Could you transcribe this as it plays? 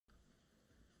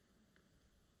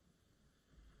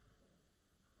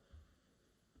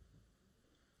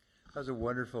That was a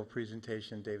wonderful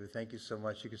presentation, David. Thank you so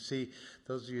much. You can see,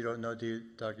 those of you who don't know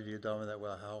Dr. Diadoma that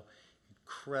well, how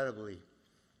incredibly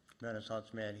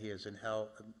Renaissance man he is and how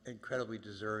incredibly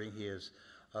deserving he is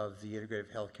of the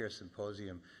Integrative Healthcare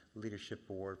Symposium Leadership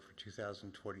Award for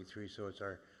 2023. So it's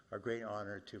our great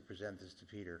honor to present this to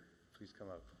Peter. Please come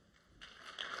up.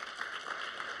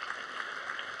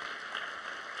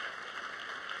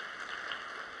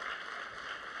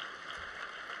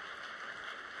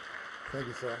 Thank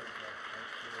you, sir.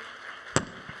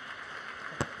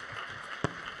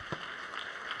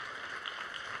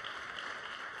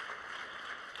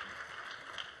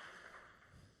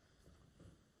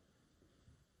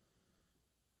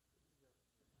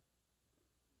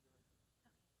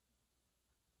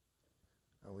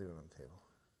 I'll leave it on the table.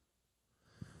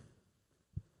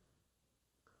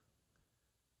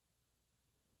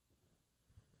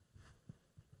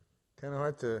 Kind of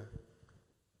hard to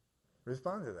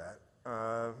respond to that.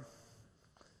 It's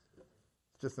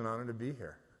just an honor to be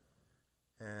here.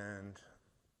 And,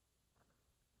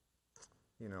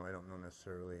 you know, I don't know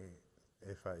necessarily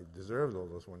if I deserved all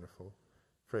those wonderful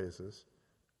phrases.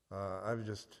 I've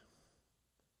just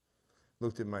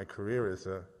looked at my career as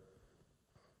an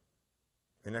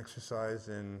exercise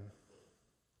in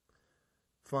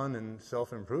fun and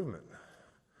self-improvement.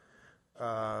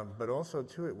 But also,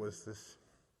 too, it was this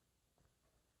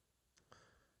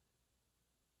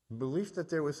belief that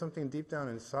there was something deep down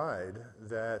inside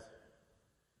that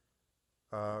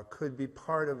could be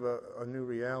part of a new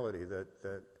reality that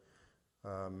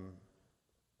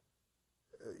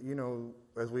you know,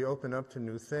 as we open up to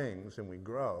new things and we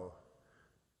grow,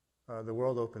 the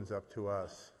world opens up to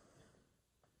us.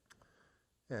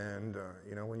 And,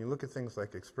 you know, when you look at things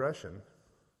like expression,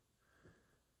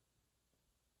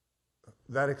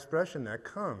 that expression that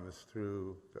comes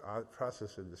through the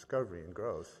process of discovery and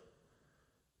growth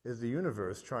is the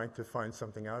universe trying to find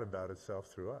something out about itself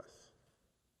through us.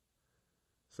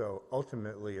 So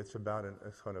ultimately, it's about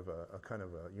a kind of a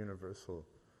universal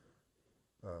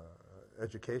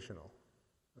educational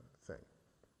thing.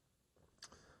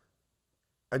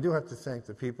 I do have to thank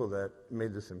the people that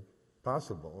made this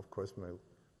possible. Of course,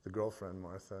 the girlfriend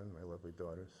Martha and my lovely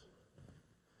daughters,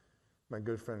 my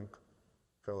good friend,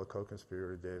 fellow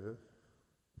co-conspirator David.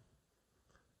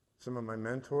 Some of my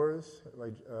mentors,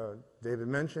 like David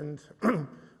mentioned,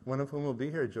 one of whom will be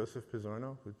here, Joseph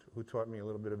Pizzorno, who taught me a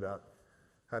little bit about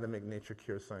how to make nature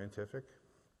cure scientific.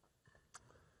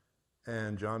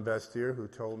 And John Bastier, who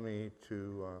told me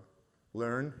to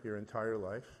learn your entire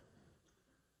life.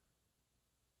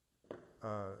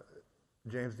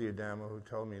 James Diadamo, who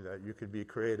told me that you could be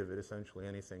creative at essentially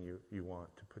anything you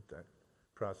want to put that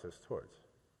process towards.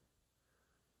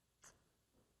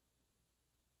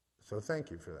 So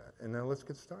thank you for that. And now let's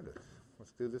get started.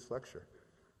 Let's do this lecture.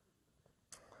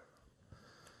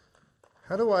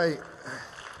 How do I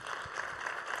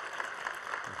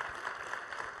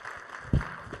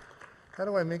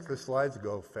make the slides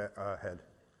go ahead?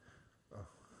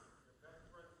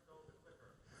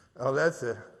 Oh, that's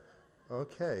it.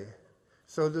 Okay.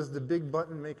 So does the big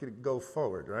button make it go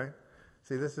forward, right?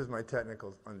 See, this is my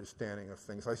technical understanding of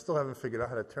things. I still haven't figured out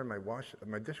how to turn my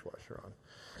dishwasher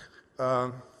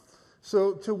on.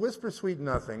 So to whisper sweet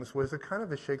nothings was a kind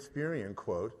of a Shakespearean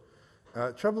quote.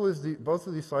 Trouble is, both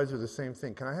of these slides are the same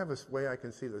thing. Can I have a way I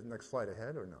can see the next slide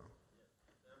ahead or no?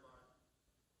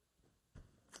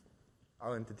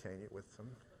 I'll entertain you with some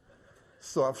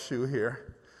soft shoe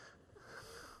here.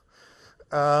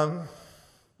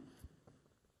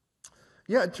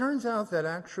 Yeah, it turns out that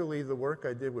actually the work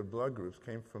I did with blood groups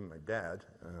came from my dad.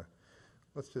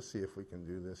 Let's just see if we can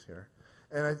do this here.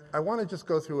 And I want to just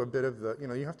go through a bit of the, you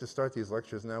know, you have to start these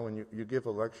lectures now. When you give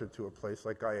a lecture to a place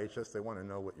like IHS, they want to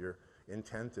know what your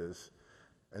intent is.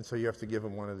 And so you have to give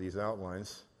them one of these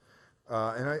outlines.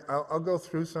 And I'll go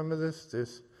through some of this.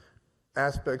 There's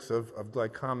aspects of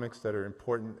glycomics that are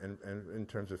important in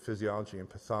terms of physiology and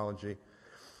pathology.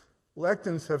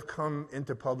 Lectins have come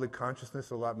into public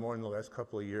consciousness a lot more in the last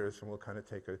couple of years, and we'll kind of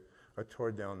take a tour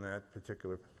down that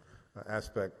particular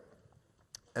aspect.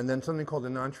 And then something called the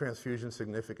non-transfusion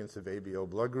significance of ABO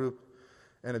blood group,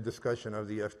 and a discussion of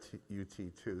the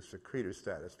FUT2 secretor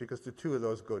status, because the two of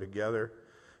those go together.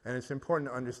 And it's important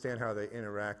to understand how they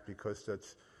interact, because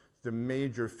that's the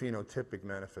major phenotypic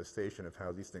manifestation of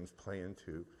how these things play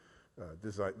into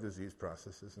disease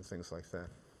processes and things like that.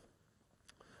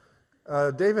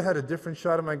 David had a different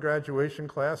shot of my graduation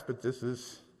class, but this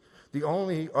is the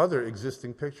only other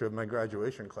existing picture of my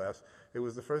graduation class. It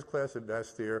was the first class at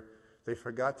Bastyr. They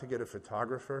forgot to get a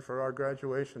photographer for our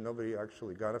graduation. Nobody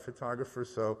actually got a photographer,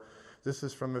 so this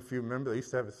is from, if you remember, they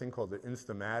used to have a thing called the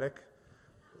Instamatic.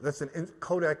 That's an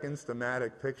Kodak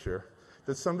Instamatic picture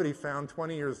that somebody found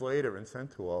 20 years later and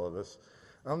sent to all of us.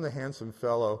 I'm the handsome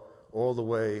fellow all the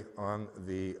way on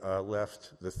the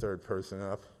left, the third person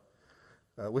up,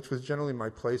 which was generally my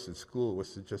place at school,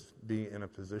 was to just be in a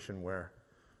position where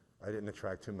I didn't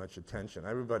attract too much attention.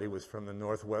 Everybody was from the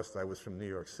Northwest. I was from New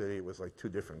York City. It was like two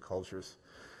different cultures.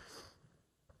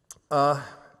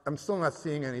 I'm still not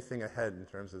seeing anything ahead in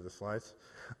terms of the slides.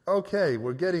 Okay,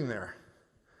 we're getting there.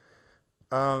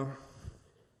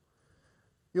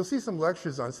 You'll see some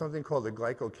lectures on something called the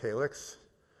glycocalyx.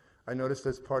 I noticed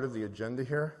that's part of the agenda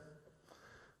here.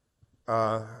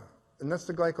 And that's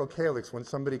the glycocalyx, when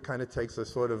somebody kind of takes a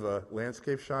sort of a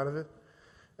landscape shot of it.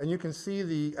 And you can see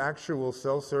the actual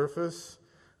cell surface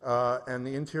and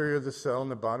the interior of the cell in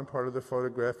the bottom part of the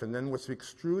photograph. And then what's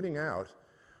extruding out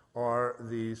are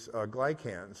these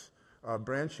glycans,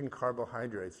 branching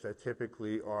carbohydrates that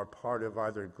typically are part of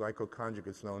either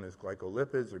glycoconjugates known as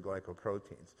glycolipids or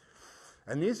glycoproteins.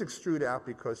 And these extrude out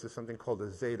because there's something called a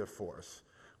zeta force,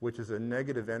 which is a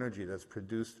negative energy that's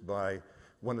produced by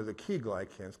one of the key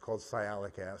glycans called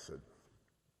sialic acid.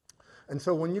 And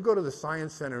so when you go to the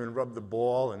science center and rub the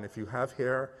ball, and if you have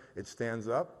hair, it stands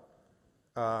up,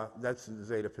 that's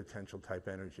zeta potential type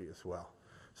energy as well.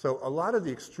 So a lot of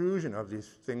the extrusion of these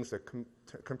things that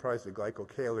comprise the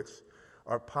glycocalyx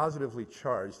are positively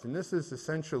charged. And this is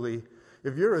essentially,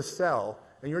 if you're a cell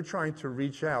and you're trying to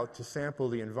reach out to sample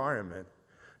the environment,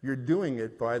 you're doing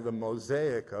it by the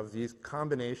mosaic of these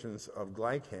combinations of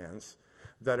glycans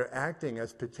that are acting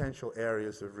as potential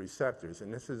areas of receptors.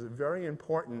 And this is a very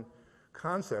important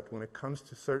concept when it comes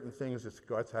to certain things that's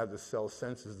got to have the cell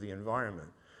senses the environment.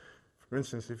 For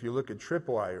instance, if you look at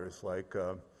tripwires like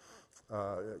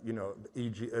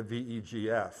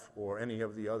VEGF or any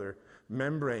of the other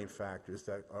membrane factors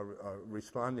that are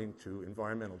responding to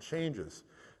environmental changes,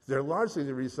 they're largely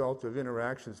the result of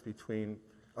interactions between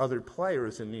other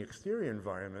players in the exterior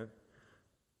environment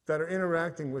that are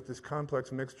interacting with this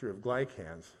complex mixture of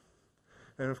glycans.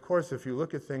 And of course, if you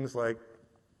look at things like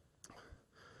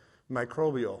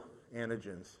microbial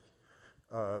antigens,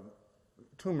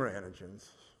 tumor antigens,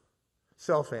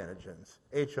 self-antigens,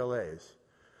 HLAs,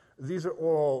 these are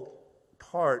all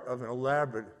part of an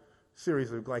elaborate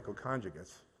series of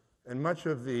glycoconjugates. And much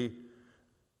of the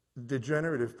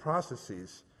degenerative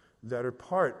processes that are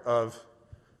part of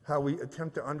how we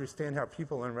attempt to understand how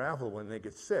people unravel when they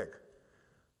get sick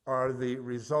are the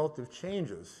result of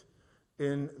changes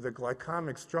in the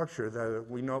glycomic structure that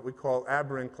we call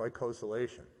aberrant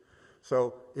glycosylation.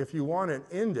 So if you want an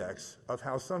index of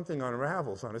how something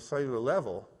unravels on a cellular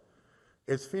level,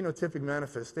 its phenotypic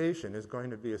manifestation is going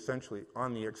to be essentially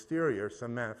on the exterior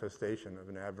some manifestation of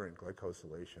an aberrant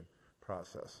glycosylation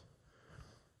process.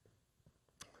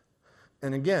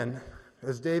 And again,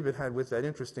 as David had with that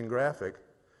interesting graphic,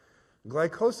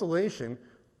 glycosylation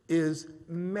is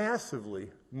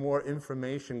massively more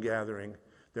information gathering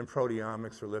than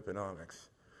proteomics or lipidomics.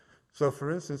 So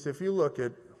for instance, if you look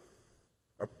at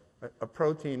a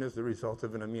protein as the result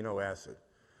of an amino acid.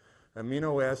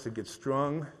 Amino acid gets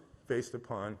strung based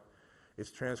upon its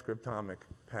transcriptomic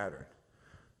pattern.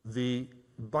 The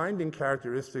binding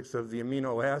characteristics of the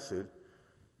amino acid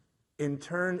in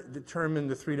turn determine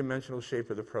the three-dimensional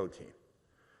shape of the protein.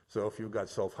 So if you've got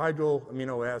sulfhydryl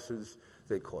amino acids,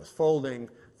 they cause folding.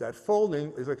 That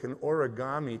folding is like an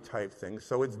origami type thing,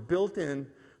 so it's built in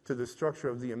to the structure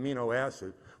of the amino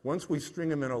acid. Once we string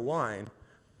them in a line,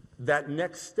 that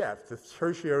next step, the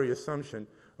tertiary assumption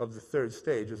of the third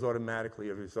stage, is automatically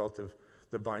a result of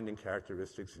the binding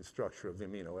characteristics and structure of the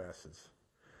amino acids.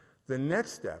 The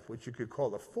next step, which you could call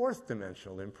the fourth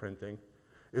dimensional imprinting,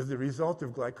 is the result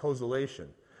of glycosylation.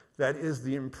 That is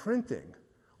the imprinting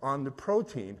on the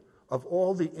protein of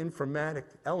all the informatic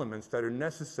elements that are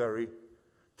necessary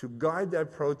to guide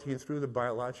that protein through the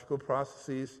biological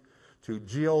processes, to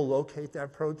geolocate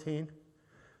that protein.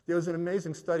 There was an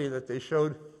amazing study that they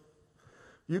showed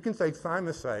you can take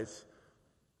thymocytes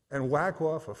and whack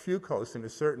off a fucose in a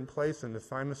certain place, and the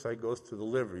thymocyte goes to the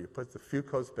liver. You put the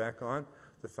fucose back on,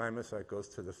 the thymocyte goes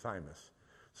to the thymus.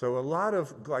 So a lot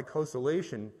of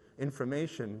glycosylation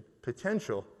information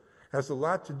potential has a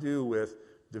lot to do with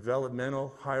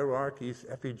developmental hierarchies,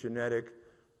 epigenetic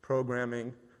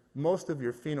programming. Most of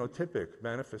your phenotypic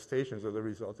manifestations are the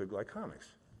result of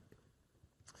glycomics.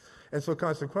 And so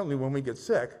consequently, when we get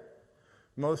sick,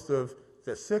 most of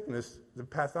the sickness, the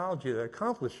pathology that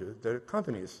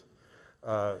accompanies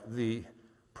the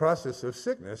process of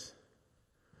sickness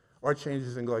are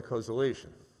changes in glycosylation.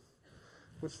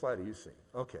 What slide are you seeing?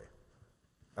 Okay.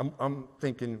 I'm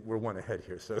thinking we're one ahead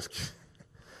here. So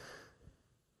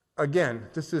again,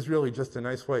 this is really just a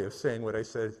nice way of saying what I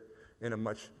said in a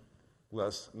much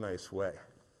less nice way.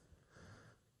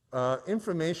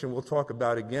 Information we'll talk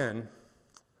about again,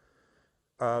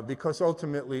 because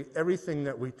ultimately everything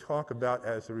that we talk about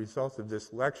as a result of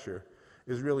this lecture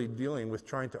is really dealing with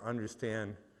trying to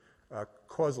understand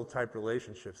causal type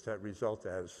relationships that result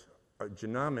as a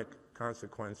genomic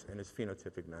consequence and its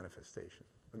phenotypic manifestation.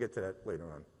 I'll get to that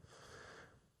later on.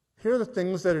 Here are the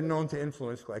things that are known to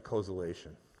influence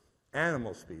glycosylation.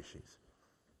 Animal species.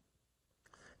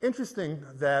 Interesting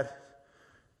that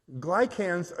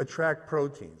glycans attract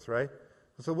proteins, right?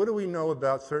 So what do we know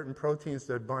about certain proteins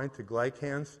that bind to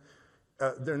glycans?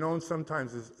 They're known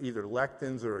sometimes as either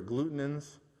lectins or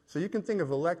agglutinins. So you can think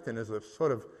of a lectin as a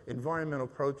sort of environmental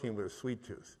protein with a sweet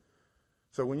tooth.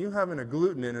 So when you have an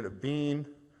agglutinin in a bean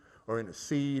or in a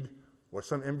seed or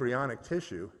some embryonic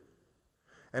tissue,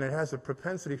 and it has a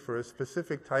propensity for a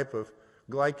specific type of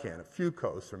glycan, a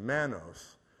fucose or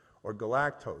mannose or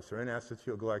galactose or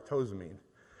N-acetylgalactosamine,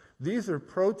 these are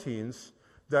proteins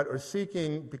that are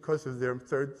seeking, because of their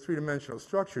three-dimensional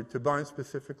structure, to bind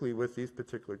specifically with these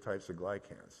particular types of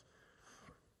glycans.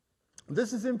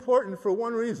 This is important for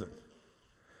one reason,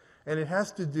 and it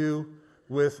has to do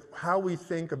with how we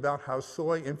think about how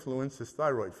soy influences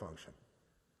thyroid function.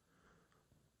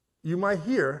 You might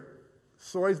hear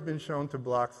soy's been shown to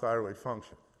block thyroid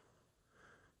function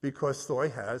because soy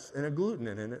has an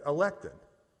agglutinin in it, a lectin,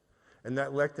 and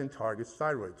that lectin targets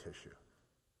thyroid tissue.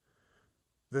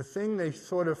 The thing they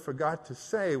sort of forgot to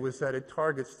say was that it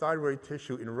targets thyroid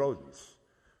tissue in rodents,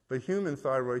 but human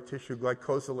thyroid tissue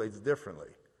glycosylates differently.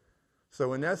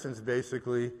 So in essence,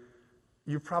 basically,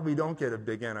 you probably don't get a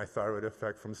big antithyroid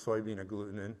effect from soybean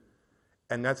agglutinin,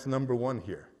 and that's number one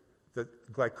here,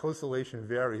 that glycosylation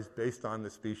varies based on the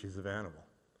species of animal.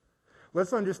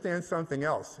 Let's understand something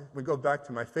else. We go back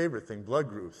to my favorite thing, blood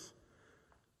groups.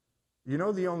 You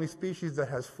know the only species that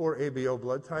has 4 ABO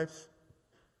blood types?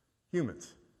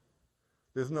 Humans.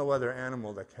 There's no other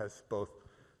animal that has both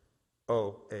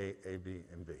O, A, AB,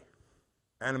 and B.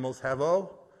 Animals have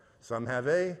O, some have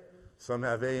A, some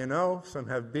have A and O, some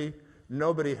have B.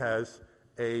 Nobody has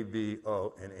A, B,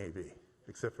 O, and AB,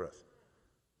 except for us.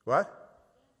 What?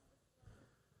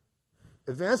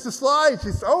 Advance the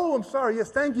slides. Oh, I'm sorry.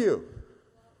 Yes, thank you.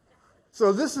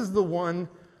 So this is the one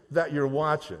that you're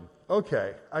watching.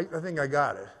 Okay, I think I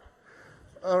got it.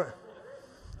 All right.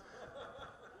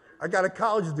 I got a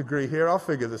college degree here. I'll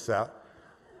figure this out.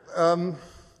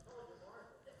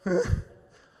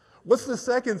 What's the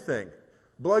second thing?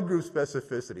 Blood group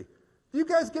specificity. Do you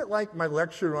guys get like my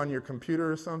lecture on your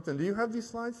computer or something? Do you have these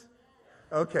slides?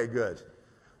 Okay, good.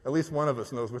 At least one of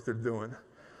us knows what they're doing.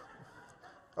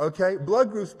 Okay, blood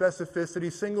group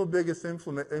specificity, single biggest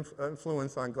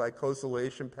influence on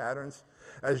glycosylation patterns,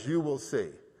 as you will see.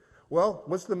 Well,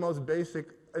 what's the most basic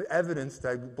evidence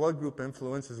that blood group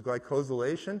influences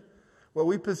glycosylation? Well,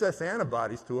 we possess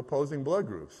antibodies to opposing blood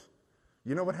groups.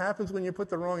 You know what happens when you put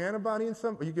the wrong antibody in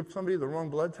somebody? You give somebody the wrong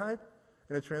blood type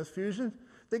in a transfusion?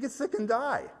 They get sick and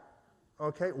die.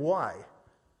 Okay, why?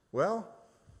 Well,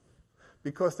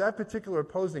 because that particular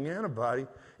opposing antibody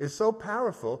is so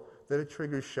powerful that it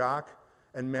triggers shock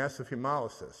and massive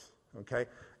hemolysis. Okay?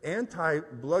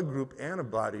 Anti-blood group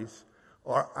antibodies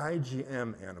are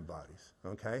IgM antibodies.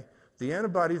 Okay? The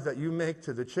antibodies that you make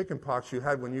to the chickenpox you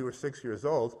had when you were 6 years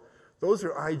old, those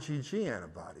are IgG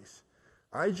antibodies.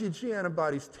 IgG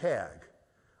antibodies tag.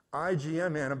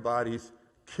 IgM antibodies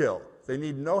kill. They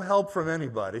need no help from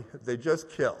anybody. They just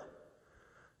kill.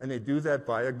 And they do that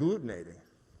by agglutinating.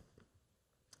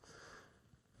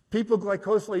 People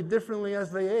glycosylate differently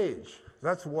as they age.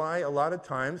 That's why a lot of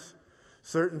times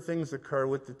certain things occur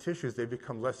with the tissues. They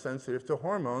become less sensitive to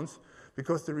hormones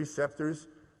because the receptors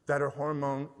that are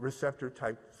hormone receptor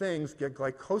type things get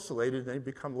glycosylated and they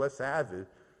become less avid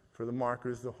for the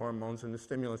markers, the hormones, and the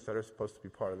stimulants that are supposed to be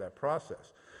part of that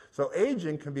process. So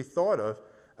aging can be thought of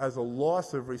as a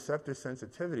loss of receptor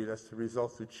sensitivity that's the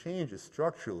result of changes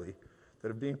structurally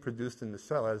that are being produced in the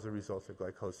cell as a result of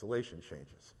glycosylation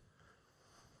changes.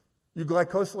 You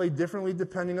glycosylate differently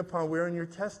depending upon where in your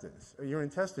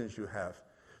intestines you have.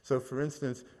 So for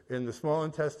instance, in the small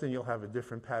intestine, you'll have a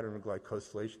different pattern of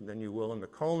glycosylation than you will in the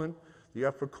colon. The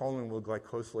upper colon will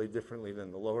glycosylate differently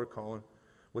than the lower colon,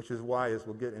 which is why, as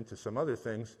we'll get into some other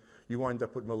things, you wind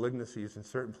up with malignancies in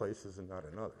certain places and not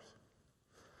in others.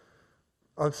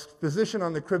 A position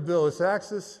on the Cribb-Willis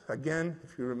axis, again,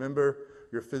 if you remember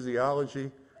your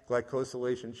physiology,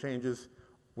 glycosylation changes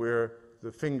where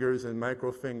the fingers and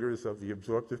microfingers of the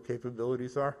absorptive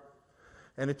capabilities are.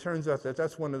 And it turns out that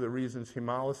that's one of the reasons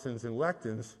hemolysins and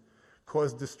lectins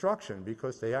cause destruction,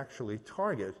 because they actually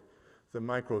target the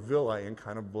microvilli and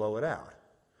kind of blow it out.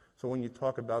 So when you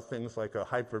talk about things like a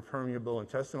hyperpermeable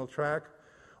intestinal tract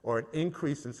or an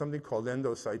increase in something called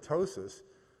endocytosis,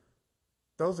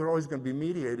 those are always going to be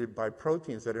mediated by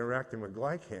proteins that are interacting with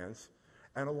glycans,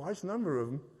 and a large number of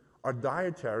them are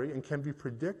dietary and can be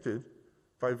predicted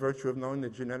by virtue of knowing the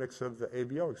genetics of the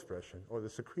ABO expression or the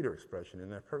secretor expression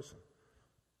in that person.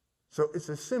 So it's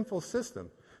a simple system.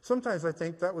 Sometimes I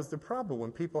think that was the problem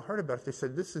when people heard about it. They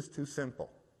said, this is too simple.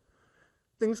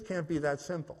 Things can't be that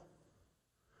simple.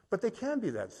 But they can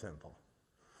be that simple.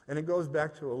 And it goes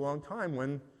back to a long time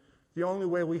when the only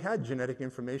way we had genetic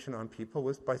information on people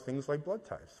was by things like blood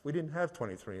types. We didn't have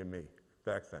 23andMe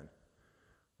back then,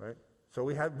 right? So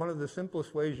we had one of the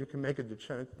simplest ways you can make a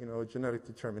genetic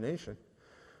determination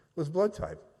was blood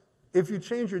type. If you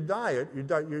change your diet,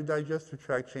 your digestive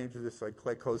tract changes its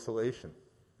glycosylation.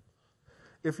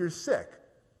 If you're sick,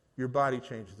 your body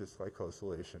changes its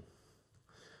glycosylation.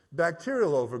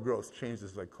 Bacterial overgrowth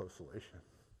changes glycosylation.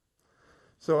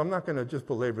 So I'm not going to just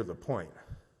belabor the point.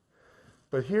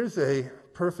 But here's a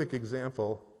perfect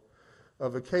example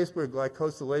of a case where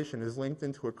glycosylation is linked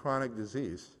into a chronic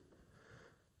disease.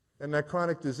 And that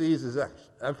chronic disease is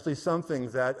actually something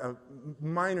that a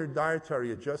minor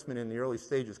dietary adjustment in the early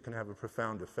stages can have a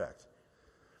profound effect.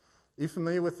 Are you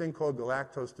familiar with a thing called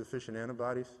galactose-deficient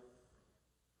antibodies?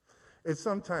 It's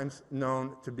sometimes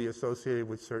known to be associated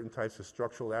with certain types of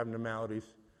structural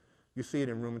abnormalities. You see it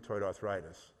in rheumatoid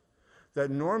arthritis. That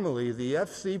normally the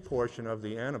Fc portion of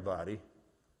the antibody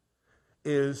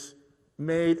is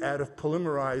made out of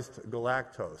polymerized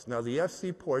galactose. Now, the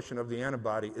Fc portion of the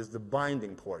antibody is the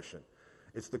binding portion.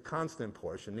 It's the constant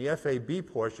portion. The Fab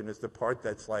portion is the part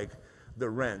that's like the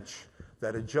wrench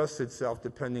that adjusts itself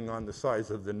depending on the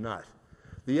size of the nut.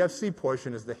 The Fc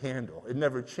portion is the handle. It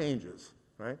never changes,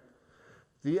 right?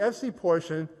 The Fc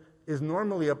portion is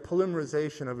normally a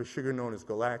polymerization of a sugar known as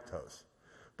galactose.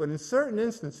 But in certain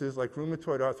instances, like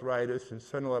rheumatoid arthritis and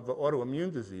certain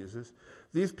autoimmune diseases,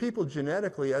 these people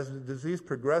genetically, as the disease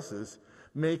progresses,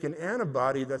 make an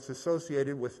antibody that's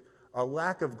associated with a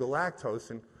lack of galactose,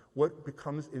 and what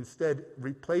becomes instead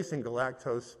replacing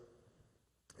galactose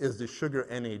is the sugar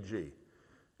NAG,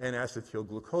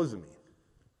 N-acetylglucosamine.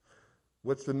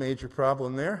 What's the major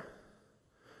problem there?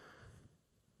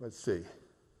 Let's see.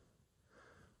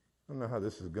 I don't know how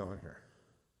this is going here.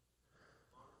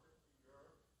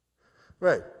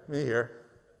 Right, me here.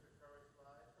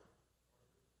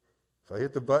 If I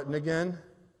hit the button again,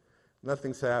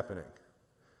 nothing's happening.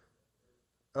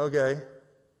 Okay.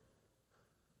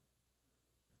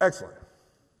 Excellent.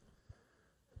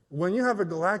 When you have a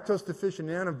galactose-deficient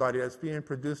antibody that's being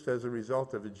produced as a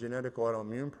result of a genetic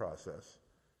autoimmune process,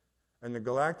 and the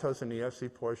galactose in the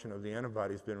Fc portion of the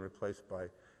antibody has been replaced by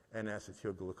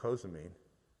N-acetylglucosamine,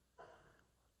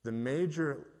 the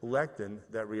major lectin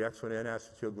that reacts with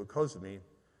N-acetylglucosamine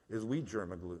is wheat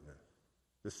germ agglutinin,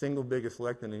 the single biggest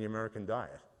lectin in the American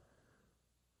diet.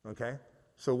 Okay?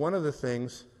 So one of the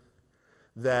things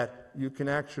that you can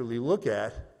actually look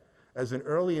at as an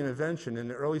early intervention in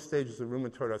the early stages of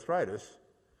rheumatoid arthritis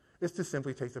is to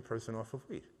simply take the person off of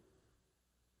wheat.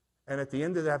 And at the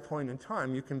end of that point in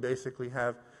time, you can basically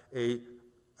have a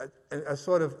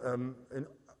sort of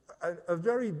a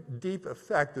very deep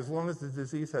effect as long as the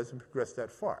disease hasn't progressed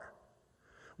that far.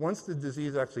 Once the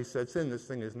disease actually sets in, this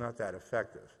thing is not that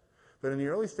effective. But in the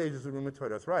early stages of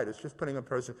rheumatoid arthritis, just putting a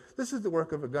person, this is the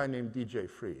work of a guy named D.J.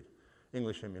 Freed,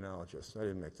 English immunologist. I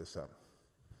didn't make this up.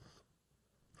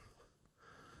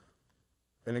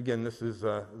 And again, this is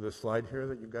the slide here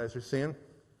that you guys are seeing.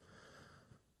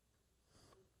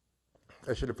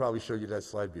 I should have probably showed you that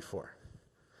slide before.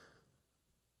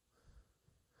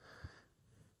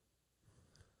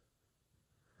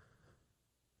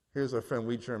 Here's our friend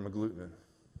wheat germ agglutinin.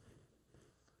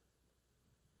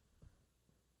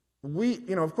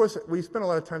 Of course, we spend a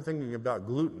lot of time thinking about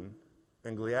gluten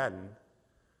and gliadin,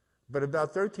 but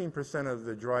about 13% of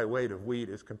the dry weight of wheat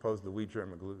is composed of wheat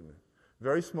germ agglutinin.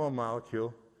 Very small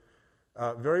molecule,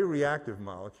 very reactive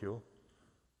molecule,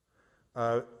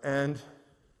 and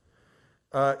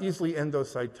easily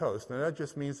endocytosed. Now, that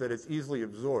just means that it's easily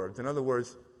absorbed. In other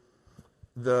words,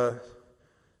 the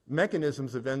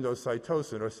mechanisms of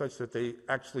endocytosis are such that they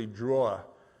actually draw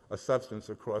a substance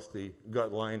across the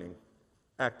gut lining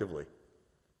actively.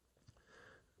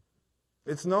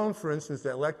 It's known, for instance,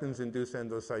 that lectins induce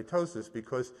endocytosis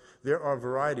because there are a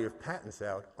variety of patents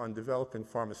out on developing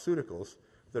pharmaceuticals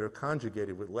that are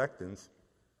conjugated with lectins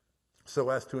so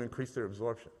as to increase their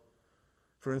absorption.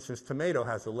 For instance, tomato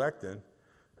has a lectin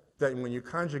that when you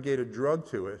conjugate a drug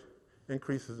to it,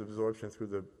 increases absorption through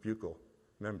the buccal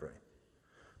membrane.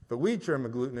 But wheat germ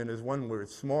agglutinin is one where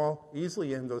it's small,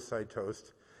 easily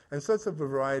endocytosed, and sets up a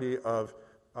variety of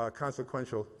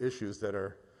consequential issues that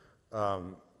are,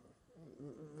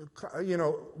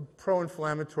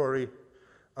 pro-inflammatory.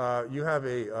 You have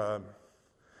a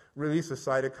release of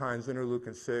cytokines,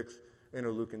 interleukin-6,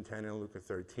 interleukin-10,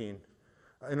 interleukin-13,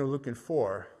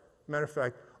 interleukin-4. Matter of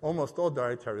fact, almost all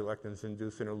dietary lectins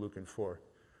induce interleukin-4,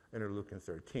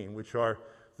 interleukin-13, which are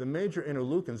the major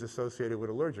interleukins associated with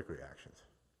allergic reactions.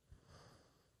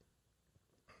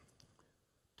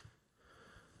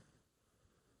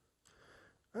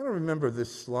 I don't remember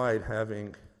this slide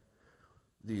having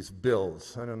these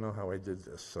builds. I don't know how I did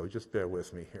this, so just bear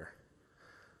with me here.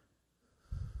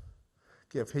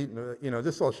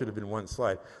 This all should have been one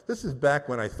slide. This is back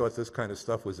when I thought this kind of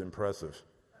stuff was impressive.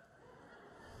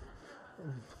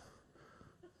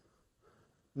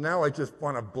 Now I just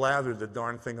want to blather the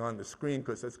darn thing on the screen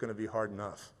because that's going to be hard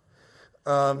enough.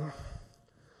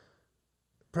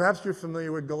 Perhaps you're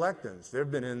familiar with galectins.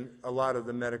 They've been in a lot of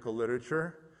the medical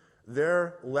literature.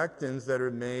 They're lectins that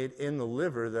are made in the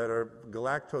liver that are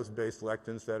galactose-based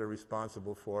lectins that are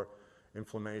responsible for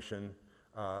inflammation,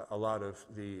 a lot of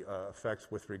the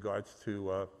effects with regards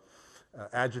to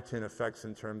adjutant effects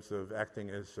in terms of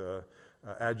acting as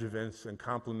adjuvants and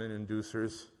complement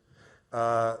inducers.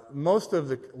 Most of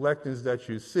the lectins that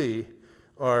you see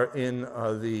are in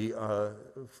the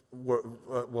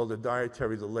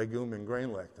dietary, the legume and grain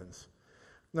lectins.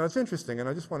 Now, it's interesting, and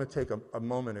I just want to take a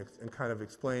moment and kind of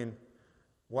explain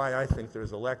why I think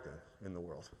there's a lectin in the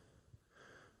world.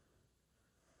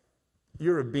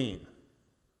 You're a bean,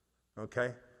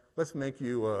 okay? Let's make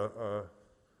you a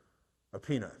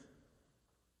peanut.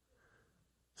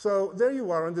 So there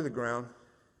you are under the ground,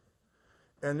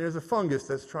 and there's a fungus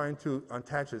that's trying to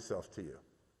attach itself to you.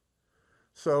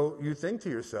 So you think to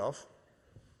yourself,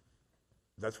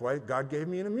 that's why God gave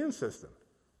me an immune system.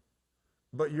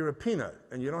 But you're a peanut,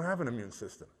 and you don't have an immune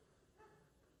system.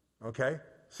 Okay?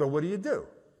 So what do?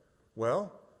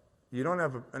 Well, you don't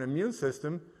have an immune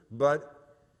system,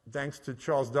 but thanks to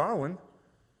Charles Darwin,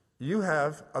 you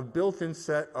have a built-in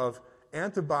set of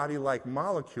antibody-like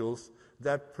molecules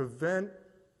that prevent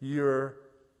your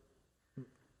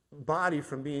body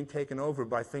from being taken over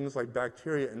by things like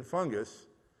bacteria and fungus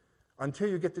until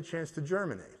you get the chance to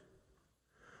germinate.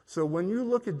 So when you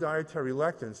look at dietary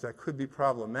lectins that could be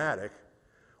problematic,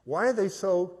 why are they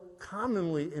so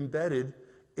commonly embedded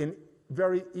in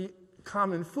very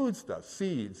common foodstuffs,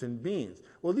 seeds and beans?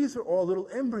 Well, these are all little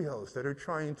embryos that are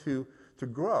trying to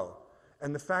grow.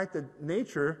 And the fact that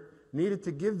nature needed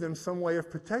to give them some way of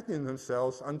protecting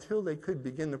themselves until they could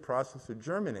begin the process of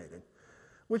germinating,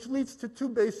 which leads to two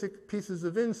basic pieces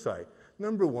of insight.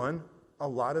 Number one, a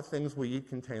lot of things we eat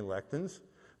contain lectins.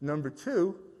 Number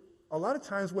two, a lot of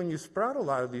times when you sprout a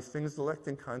lot of these things, the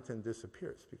lectin content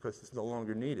disappears because it's no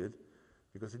longer needed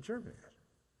because it germinated.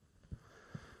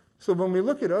 So when we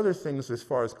look at other things as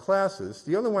far as classes,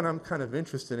 the other one I'm kind of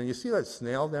interested in, you see that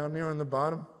snail down there on the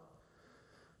bottom?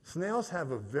 Snails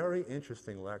have a very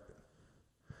interesting lectin.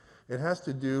 It has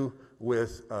to do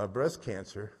with breast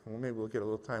cancer. Well, maybe we'll get a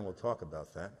little time, we'll talk about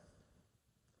that.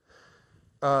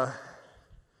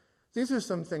 These are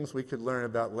some things we could learn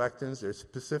about lectins. They're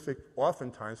specific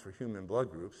oftentimes for human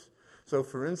blood groups. So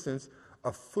for instance,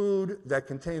 a food that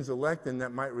contains a lectin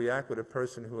that might react with a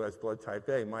person who has blood type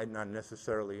A might not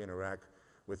necessarily interact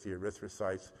with the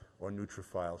erythrocytes or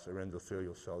neutrophils or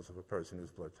endothelial cells of a person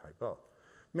who's blood type O.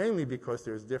 Mainly because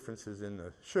there's differences in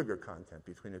the sugar content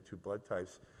between the two blood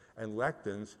types, and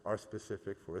lectins are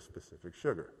specific for a specific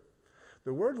sugar.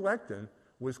 The word lectin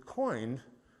was coined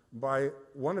by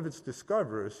one of its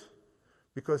discoverers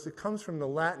because it comes from the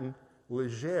Latin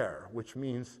legere, which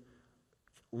means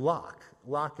lock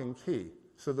and key.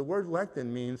 So the word lectin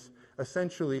means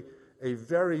essentially a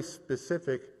very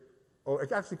specific, or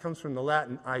it actually comes from the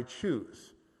Latin I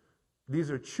choose.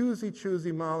 These are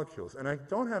choosy molecules, and I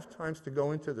don't have time to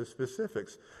go into the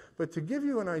specifics, but to give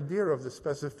you an idea of the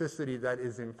specificity that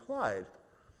is implied,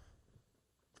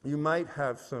 you might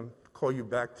have call you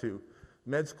back to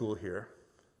med school here,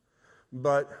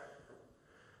 but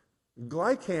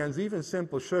glycans, even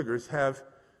simple sugars, have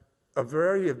a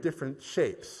variety of different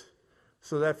shapes.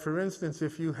 So that, for instance,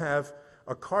 if you have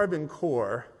a carbon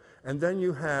core, and then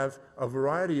you have a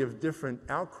variety of different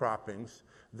outcroppings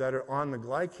that are on the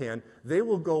glycan, they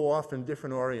will go off in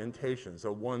different orientations. A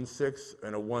 1,6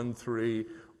 and a 1,3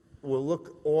 will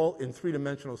look all in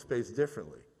three-dimensional space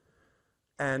differently.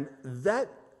 And that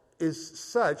is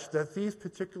such that these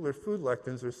particular food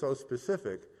lectins are so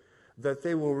specific that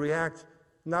they will react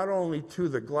not only to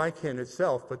the glycan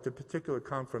itself, but the particular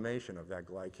conformation of that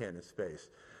glycan in space.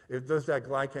 Does that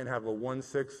glycan have a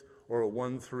 1,6 or a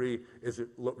 1,3? Is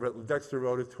it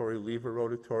dextrorotatory,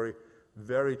 levorotatory?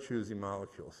 Very choosy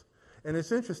molecules. And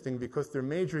it's interesting because their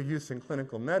major use in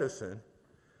clinical medicine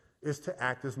is to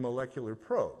act as molecular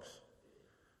probes.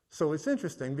 So it's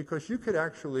interesting because you could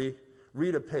actually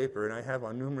read a paper, and I have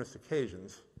on numerous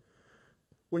occasions.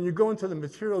 When you go into the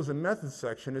materials and methods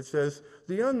section, it says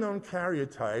the unknown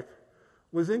karyotype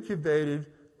was incubated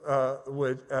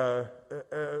with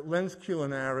lens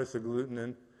culinaris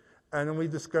agglutinin, and then we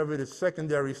discovered its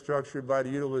secondary structure by the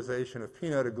utilization of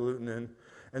peanut agglutinin,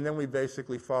 and then we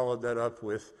basically followed that up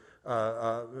with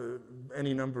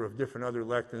any number of different other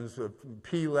lectins,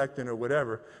 P-lectin or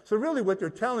whatever. So really what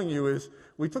they're telling you is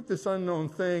we took this unknown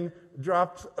thing,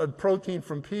 dropped a protein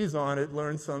from peas on it,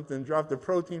 learned something, dropped a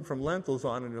protein from lentils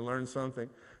on it and learned something,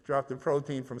 dropped a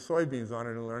protein from soybeans on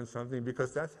it and learned something,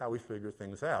 because that's how we figure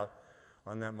things out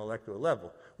on that molecular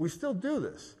level. We still do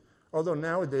this, although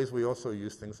nowadays we also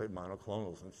use things like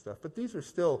monoclonals and stuff, but these are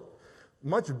still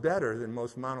much better than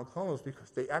most monoclonals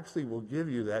because they actually will give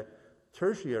you that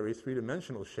tertiary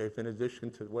three-dimensional shape in addition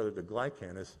to whether the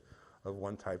glycan is of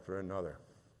one type or another.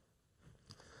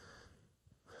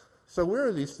 So where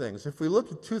are these things? If we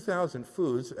look at 2,000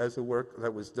 foods as the work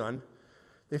that was done,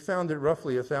 they found that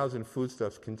roughly 1,000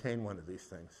 foodstuffs contain one of these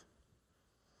things.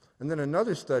 And then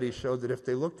another study showed that if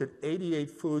they looked at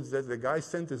 88 foods that the guy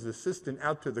sent his assistant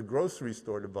out to the grocery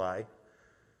store to buy,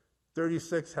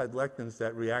 36 had lectins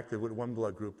that reacted with one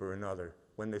blood group or another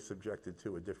when they subjected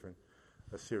to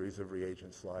a series of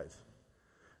reagent slides.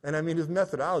 And I mean, his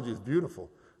methodology is beautiful.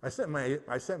 I sent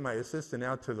my assistant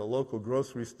out to the local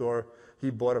grocery store. He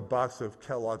bought a box of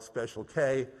Kellogg's Special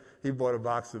K. He bought a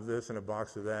box of this and a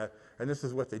box of that. And this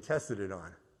is what they tested it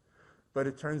on. But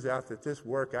it turns out that this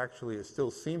work actually is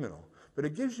still seminal. But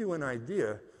it gives you an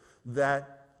idea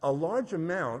that a large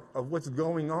amount of what's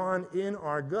going on in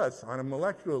our guts on a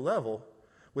molecular level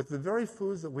with the very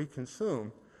foods that we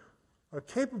consume are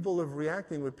capable of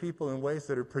reacting with people in ways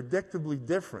that are predictably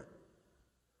different.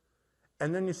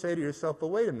 And then you say to yourself, but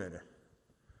wait a minute.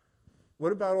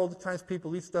 What about all the times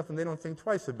people eat stuff and they don't think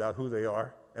twice about who they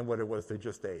are and what it was they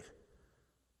just ate?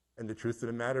 And the truth of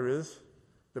the matter is,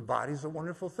 the body's a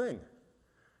wonderful thing.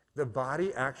 The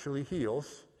body actually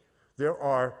heals. There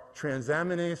are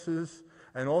transaminases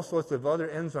and all sorts of other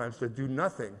enzymes that do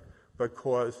nothing but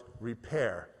cause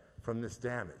repair from this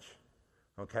damage.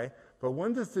 Okay? But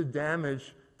when does the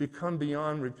damage become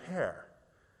beyond repair?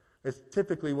 It's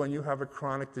typically when you have a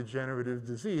chronic degenerative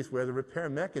disease where the repair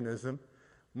mechanism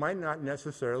might not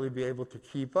necessarily be able to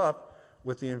keep up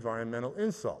with the environmental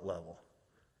insult level.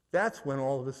 That's when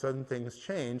all of a sudden things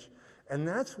change, and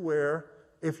that's where,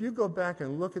 if you go back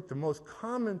and look at the most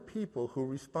common people who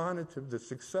responded to the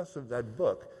success of that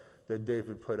book that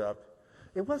David put up,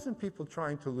 it wasn't people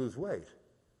trying to lose weight.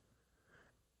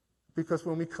 Because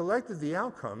when we collected the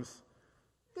outcomes,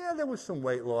 yeah, there was some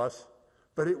weight loss,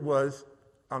 but it was,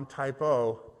 I'm type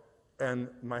O, and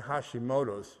my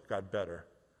Hashimoto's got better.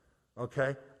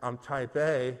 Okay? I'm type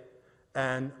A,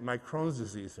 and my Crohn's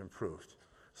disease improved.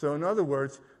 So in other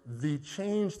words, the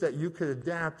change that you could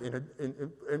adapt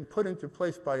and put into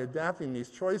place by adapting these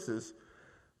choices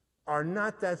are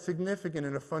not that significant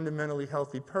in a fundamentally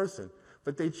healthy person,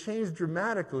 but they change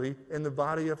dramatically in the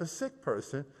body of a sick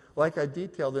person, like I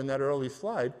detailed in that early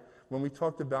slide when we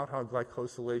talked about how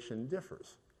glycosylation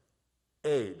differs.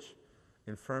 Age,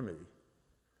 infirmity.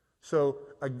 So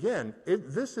again,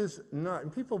 this is not,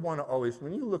 and people want to always,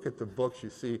 when you look at the books, you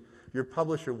see your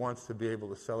publisher wants to be able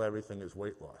to sell everything as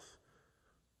weight loss.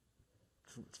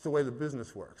 It's the way the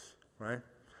business works, right?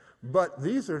 But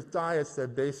these are diets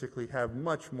that basically have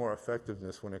much more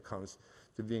effectiveness when it comes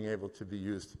to being able to be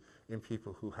used in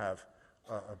people who have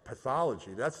a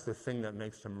pathology. That's the thing that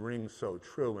makes them ring so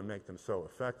true and make them so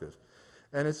effective.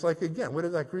 And it's like, again, what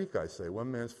did that Greek guy say? One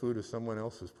man's food is someone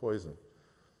else's poison.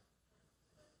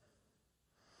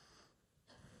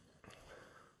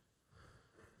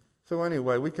 So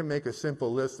anyway, we can make a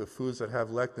simple list of foods that have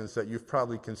lectins that you've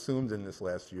probably consumed in this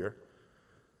last year.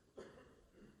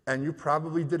 And you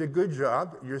probably did a good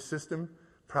job. Your system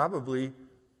probably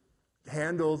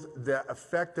handled the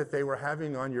effect that they were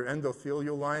having on your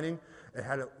endothelial lining. It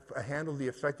had handled the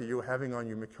effect that you were having on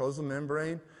your mucosal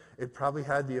membrane. It probably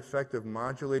had the effect of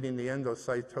modulating the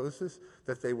endocytosis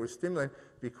that they were stimulating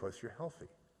because you're healthy.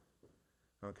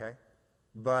 Okay?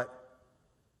 But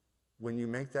when you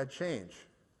make that change,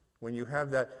 when you have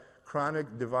that chronic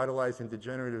devitalizing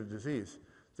degenerative disease,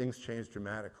 things change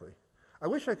dramatically. I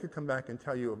wish I could come back and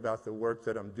tell you about the work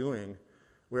that I'm doing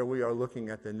where we are looking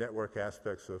at the network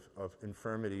aspects of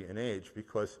infirmity and age,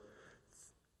 because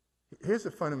here's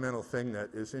a fundamental thing that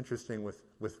is interesting with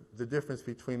the difference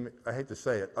between, I hate to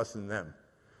say it, us and them.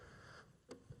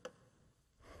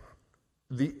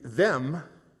 The them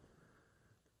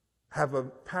have a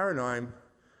paradigm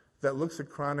that looks at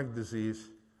chronic disease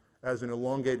as an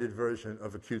elongated version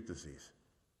of acute disease.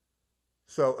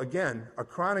 So again, a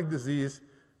chronic disease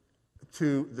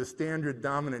to the standard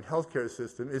dominant healthcare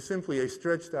system is simply a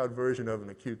stretched out version of an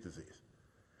acute disease.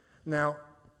 Now,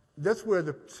 that's where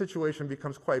the situation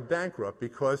becomes quite bankrupt,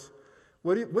 because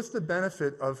what's the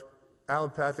benefit of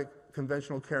allopathic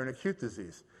conventional care in acute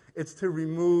disease? It's to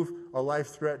remove a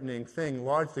life-threatening thing,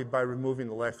 largely by removing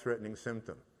the life-threatening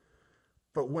symptom.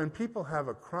 But when people have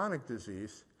a chronic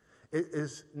disease, it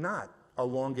is not an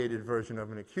elongated version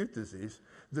of an acute disease.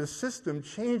 The system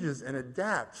changes and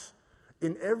adapts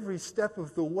in every step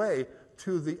of the way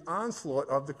to the onslaught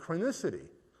of the chronicity.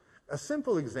 A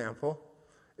simple example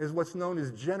is what's known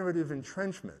as generative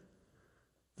entrenchment,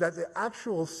 that the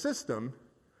actual system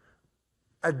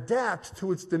adapts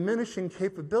to its diminishing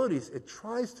capabilities. It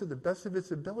tries to the best of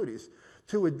its abilities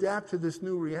to adapt to this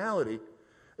new reality.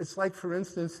 It's like, for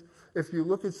instance, if you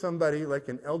look at somebody like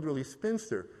an elderly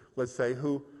spinster, let's say,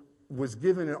 who was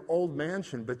given an old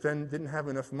mansion but then didn't have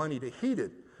enough money to heat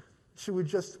it, she would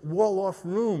just wall off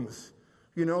rooms,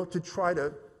 to try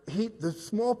to heat the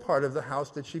small part of the house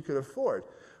that she could afford.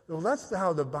 Well, that's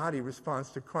how the body responds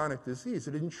to chronic disease.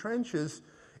 It entrenches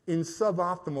in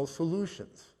suboptimal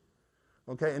solutions.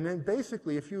 Okay, and then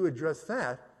basically, if you address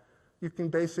that, you can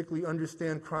basically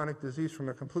understand chronic disease from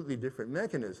a completely different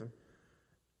mechanism.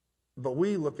 But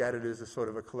we look at it as a sort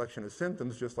of a collection of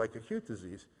symptoms, just like acute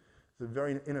disease. It's a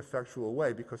very ineffectual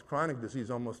way, because chronic disease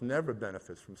almost never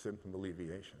benefits from symptom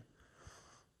alleviation.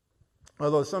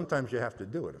 Although sometimes you have to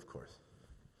do it, of course.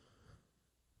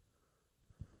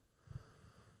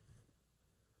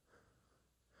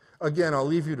 Again, I'll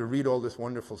leave you to read all this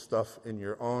wonderful stuff in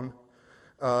your own.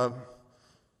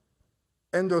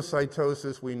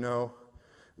 Endocytosis, we know.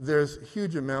 There's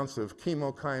huge amounts of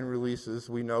chemokine releases,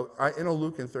 we know.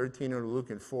 Interleukin-13 and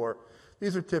interleukin-4,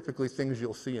 these are typically things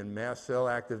you'll see in mast cell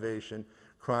activation,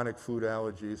 chronic food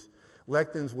allergies.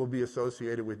 Lectins will be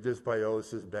associated with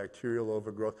dysbiosis, bacterial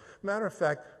overgrowth. Matter of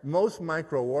fact, most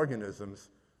microorganisms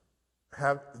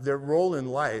have, their role in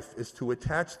life is to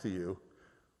attach to you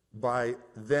by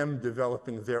them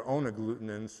developing their own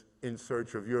agglutinins in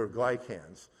search of your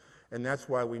glycans. And that's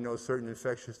why we know certain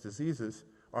infectious diseases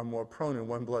are more prone in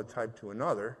one blood type to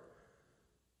another,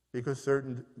 because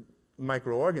certain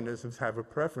microorganisms have a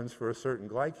preference for a certain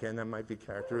glycan that might be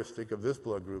characteristic of this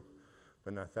blood group,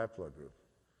 but not that blood group.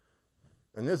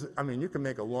 And you can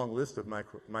make a long list of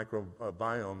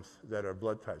microbiomes that are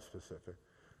blood type specific.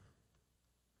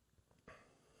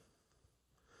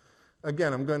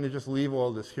 Again, I'm going to just leave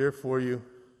all this here for you.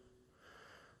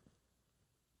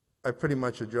 I pretty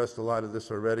much addressed a lot of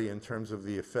this already in terms of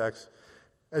the effects.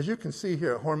 As you can see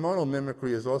here, hormonal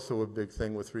mimicry is also a big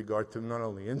thing with regard to not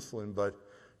only insulin, but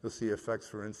you'll see effects,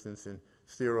 for instance, in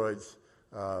steroids,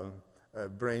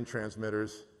 brain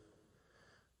transmitters,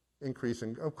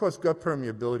 increasing. Of course, gut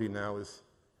permeability now is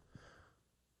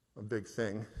a big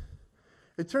thing.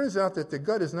 It turns out that the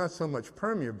gut is not so much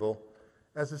permeable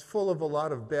as it's full of a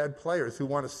lot of bad players who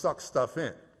want to suck stuff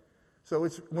in. So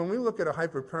when we look at a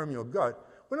hyperpermeable gut,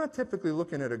 we're not typically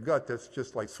looking at a gut that's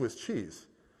just like Swiss cheese.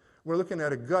 We're looking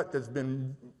at a gut that's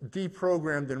been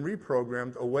deprogrammed and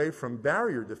reprogrammed away from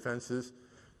barrier defenses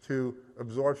to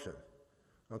absorption.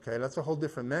 Okay, that's a whole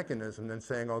different mechanism than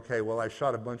saying, okay, well, I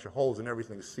shot a bunch of holes and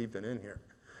everything's seeping in here.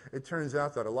 It turns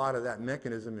out that a lot of that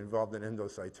mechanism involved in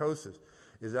endocytosis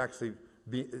is actually,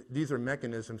 these are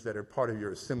mechanisms that are part of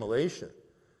your assimilation,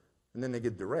 and then they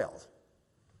get derailed.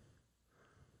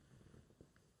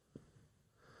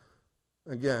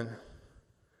 Again,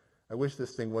 I wish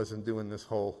this thing wasn't doing this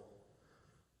whole.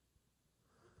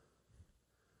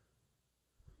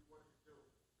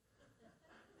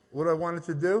 What I wanted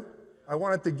to do? I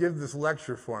wanted to give this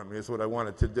lecture for me, is what I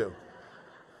wanted to do.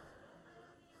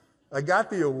 I got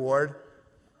the award.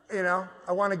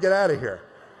 I want to get out of here.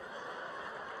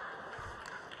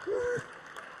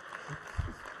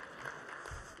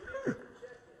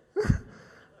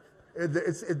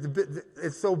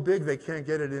 It's so big they can't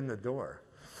get it in the door.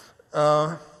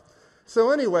 So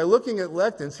anyway, looking at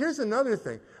lectins, here's another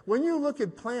thing. When you look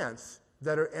at plants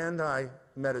that are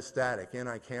anti-metastatic,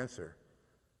 anti-cancer,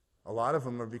 a lot of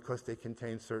them are because they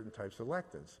contain certain types of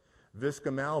lectins.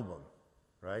 Viscum album,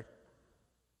 right?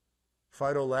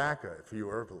 Phytolacca, if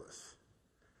you're herbalists.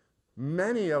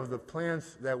 Many of the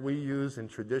plants that we use in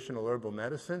traditional herbal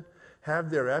medicine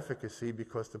have their efficacy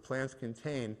because the plants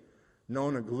contain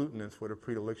known agglutinins with a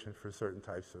predilection for certain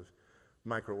types of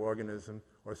microorganism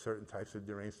or certain types of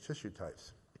deranged tissue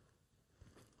types.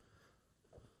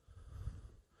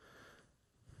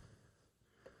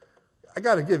 I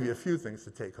got to give you a few things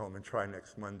to take home and try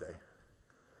next Monday.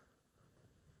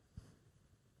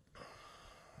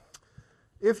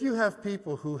 If you have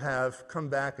people who have come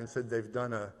back and said they've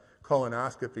done a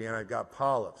colonoscopy and I got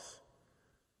polyps,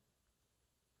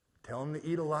 tell them to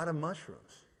eat a lot of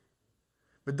mushrooms.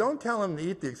 But don't tell them to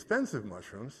eat the expensive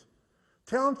mushrooms.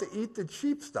 Tell them to eat the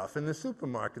cheap stuff in the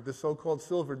supermarket, the so-called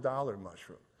silver dollar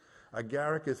mushroom,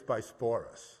 Agaricus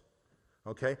bisporus,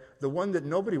 okay? The one that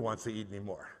nobody wants to eat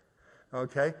anymore,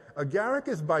 okay?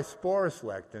 Agaricus bisporus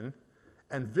lectin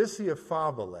and Vicia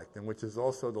fava lectin, which is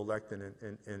also the lectin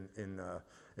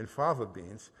in fava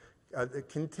beans,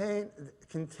 contain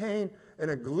an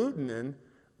agglutinin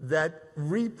that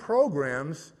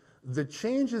reprograms the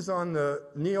changes on the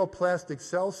neoplastic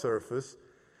cell surface,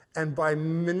 and by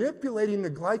manipulating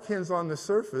the glycans on the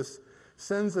surface,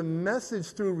 sends a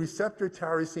message through receptor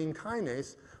tyrosine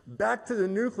kinase back to the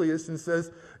nucleus and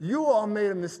says, you all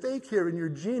made a mistake here in your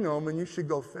genome and you should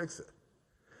go fix it.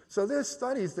 So there's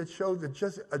studies that show that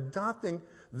just adopting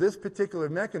this particular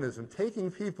mechanism,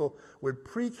 taking people with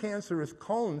precancerous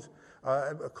colons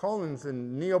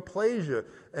and neoplasia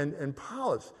and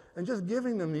polyps, and just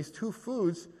giving them these two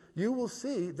foods, you will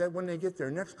see that when they get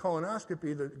their next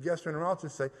colonoscopy, the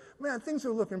gastroenterologist say, man, things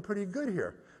are looking pretty good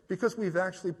here, because we've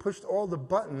actually pushed all the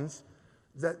buttons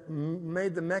that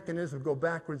made the mechanism go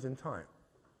backwards in time.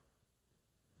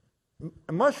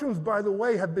 Mushrooms, by the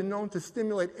way, have been known to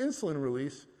stimulate insulin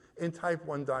release in type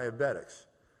 1 diabetics.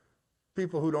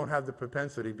 People who don't have the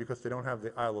propensity because they don't have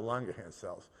the Isla Langerhans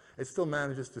cells. It still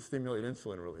manages to stimulate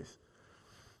insulin release.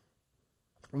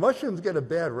 Mushrooms get a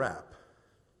bad rap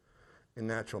in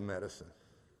natural medicine.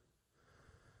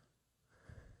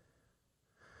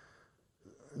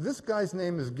 This guy's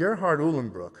name is Gerhard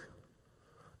Uhlenbruck.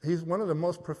 He's one of the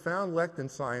most profound lectin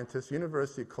scientists,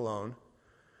 University of Cologne.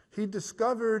 He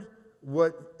discovered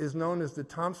what is known as the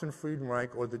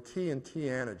Thomson-Friedreich, or the T and T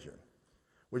antigen,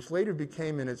 which later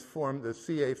became in its form the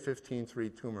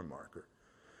CA15-3 tumor marker.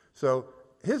 So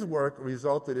his work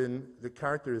resulted in the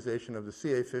characterization of the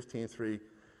CA15-3,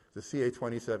 the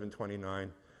CA27-29,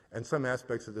 and some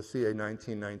aspects of the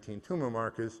CA19-19 tumor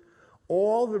markers,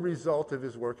 all the result of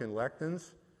his work in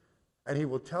lectins. And he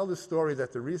will tell the story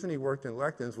that the reason he worked in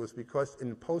lectins was because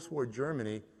in post-war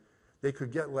Germany, they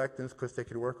could get lectins because they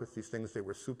could work with these things they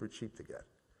were super cheap to get.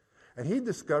 And he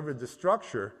discovered the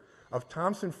structure of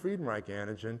Thomson-Friedreich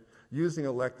antigen using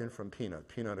a lectin from peanut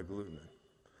agglutinin.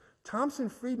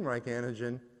 Thomson-Friedreich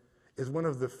antigen is one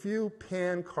of the few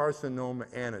pan-carcinoma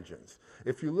antigens.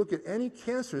 If you look at any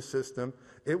cancer system,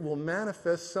 it will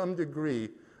manifest some degree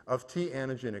of T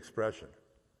antigen expression.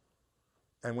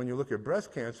 And when you look at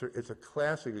breast cancer, it's a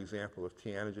classic example of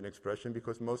T antigen expression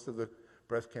because most of the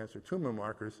breast cancer tumor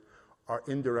markers are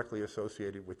indirectly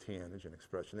associated with T antigen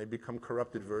expression. They become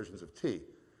corrupted versions of T,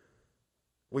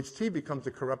 which T becomes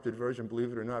a corrupted version,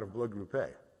 believe it or not, of blood group A.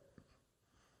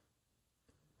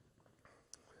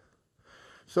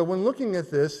 So when looking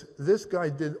at this, this guy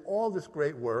did all this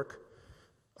great work.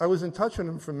 I was in touch with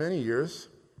him for many years.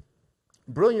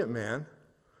 Brilliant man.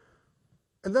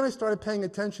 And then I started paying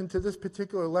attention to this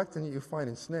particular lectin that you find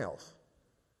in snails,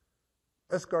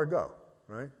 escargot,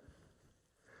 right?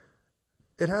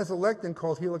 It has a lectin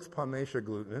called helix palmatia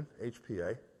agglutinin,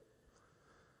 HPA.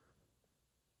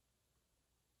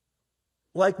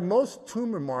 Like most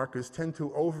tumor markers, tend to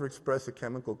overexpress a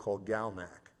chemical called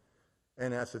GalNAc,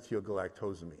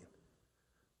 N-acetylgalactosamine,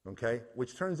 okay?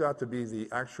 Which turns out to be the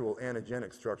actual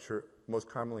antigenic structure most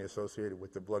commonly associated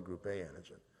with the blood group A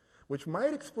antigen, which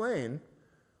might explain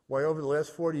why over the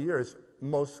last 40 years,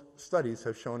 most studies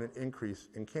have shown an increase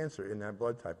in cancer in that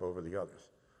blood type over the others.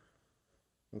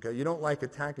 Okay, you don't like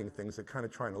attacking things that kind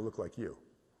of trying to look like you,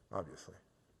 obviously.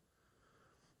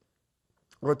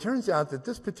 Well, it turns out that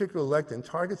this particular lectin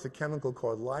targets a chemical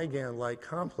called ligand-like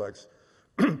complex,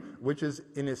 which is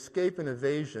an escape and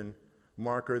evasion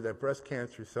marker that breast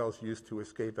cancer cells use to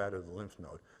escape out of the lymph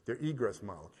node. They're egress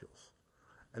molecules.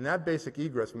 And that basic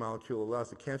egress molecule allows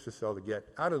the cancer cell to get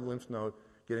out of the lymph node,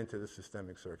 get into the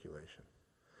systemic circulation.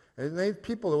 And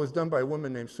it was done by a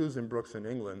woman named Susan Brooks in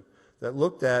England that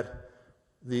looked at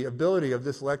the ability of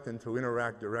this lectin to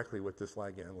interact directly with this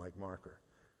ligand-like marker.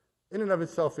 In and of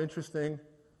itself interesting.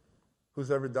 Who's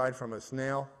ever died from a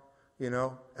snail? You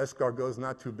know, escargot's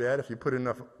not too bad if you put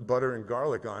enough butter and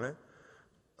garlic on it.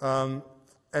 And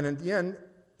in the end,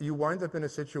 you wind up in a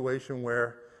situation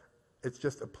where it's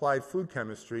just applied food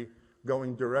chemistry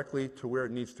going directly to where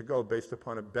it needs to go based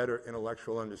upon a better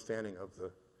intellectual understanding of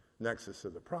the nexus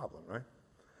of the problem, right?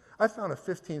 I found a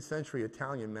 15th century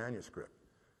Italian manuscript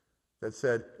that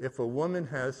said, if a woman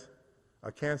has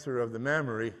a cancer of the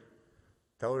mammary,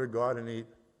 tell her to go out and eat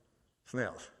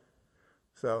snails.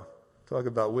 So, talk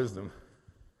about wisdom.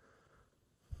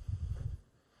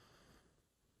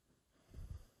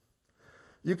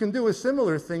 You can do a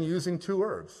similar thing using two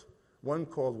herbs, one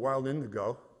called wild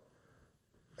indigo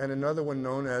and another one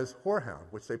known as horehound,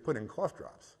 which they put in cough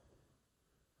drops.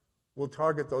 We'll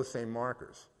target those same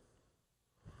markers.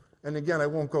 And again, I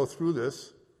won't go through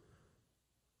this,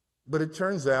 but it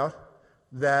turns out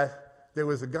that there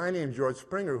was a guy named George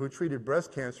Springer who treated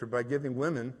breast cancer by giving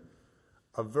women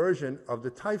a version of the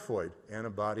typhoid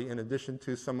antibody in addition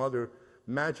to some other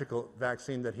magical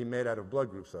vaccine that he made out of blood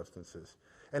group substances,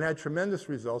 and had tremendous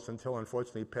results until,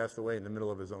 unfortunately, he passed away in the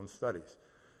middle of his own studies.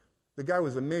 The guy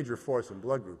was a major force in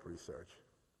blood group research.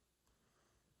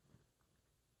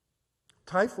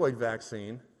 Typhoid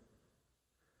vaccine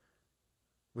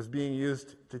was being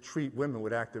used to treat women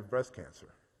with active breast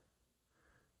cancer.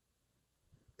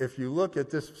 If you look at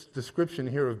this description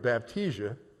here of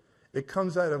Baptisia, it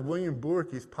comes out of William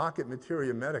Boerke's Pocket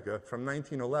Materia Medica from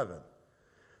 1911,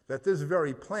 that this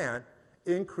very plant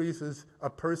increases a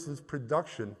person's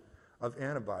production of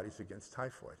antibodies against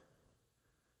typhoid.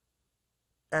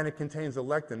 And it contains a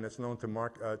lectin that's known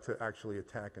to actually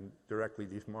attack and directly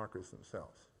these markers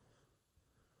themselves.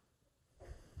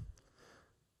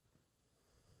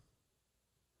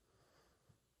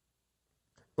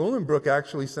 Uhlenbrook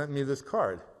actually sent me this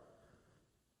card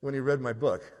when he read my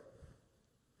book.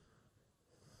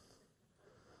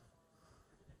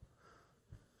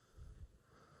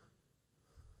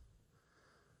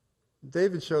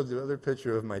 David showed the other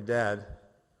picture of my dad.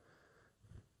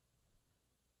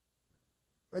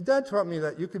 My dad taught me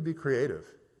that you could be creative.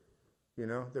 You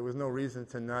know, there was no reason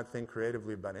to not think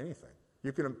creatively about anything.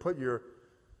 You can put your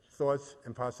thoughts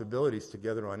and possibilities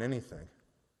together on anything.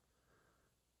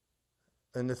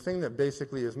 And the thing that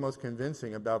basically is most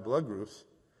convincing about blood groups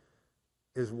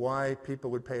is why people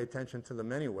would pay attention to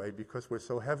them anyway, because we're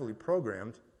so heavily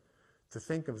programmed to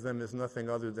think of them as nothing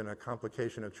other than a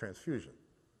complication of transfusion.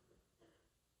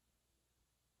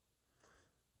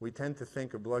 We tend to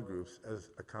think of blood groups as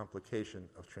a complication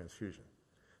of transfusion.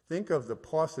 Think of the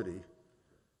paucity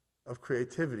of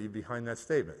creativity behind that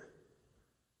statement.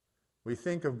 We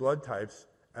think of blood types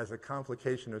as a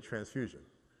complication of transfusion.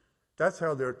 That's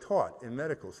how they're taught in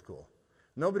medical school.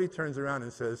 Nobody turns around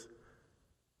and says,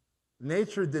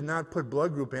 nature did not put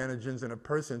blood group antigens in a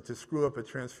person to screw up a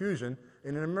transfusion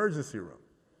in an emergency room.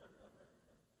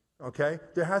 Okay?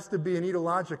 There has to be an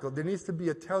etiological, there needs to be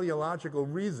a teleological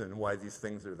reason why these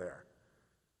things are there.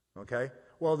 Okay?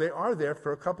 Well, they are there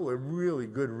for a couple of really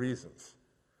good reasons.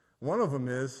 One of them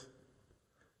is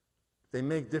they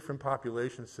make different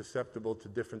populations susceptible to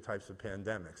different types of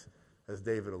pandemics, as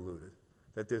David alluded.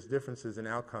 That there's differences in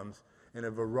outcomes in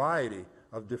a variety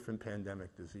of different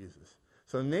pandemic diseases.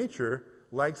 So nature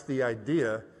likes the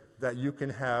idea that you can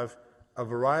have a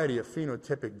variety of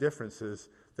phenotypic differences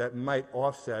that might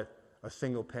offset a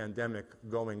single pandemic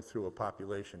going through a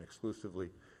population exclusively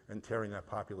and tearing that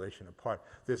population apart.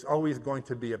 There's always going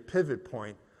to be a pivot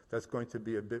point that's going to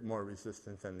be a bit more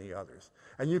resistant than the others.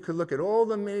 And you could look at all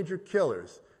the major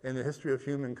killers in the history of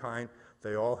humankind.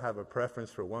 They all have a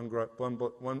preference for one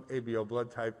ABO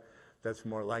blood type that's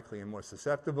more likely and more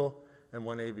susceptible, and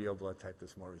one ABO blood type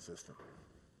that's more resistant.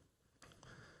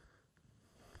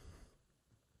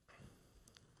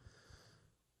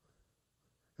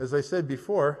 As I said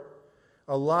before,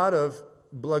 a lot of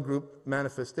blood group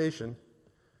manifestation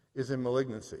is in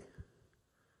malignancy,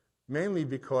 mainly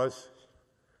because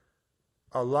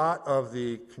a lot of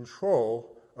the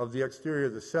control of the exterior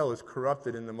of the cell is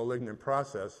corrupted in the malignant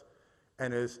process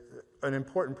and is an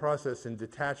important process in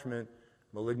detachment,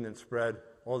 malignant spread,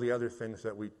 all the other things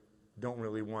that we don't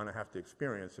really want to have to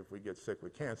experience if we get sick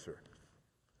with cancer.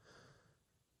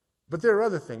 But there are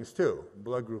other things too.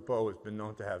 Blood group O has been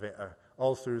known to have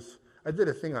ulcers. I did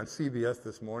a thing on CBS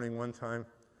this morning one time,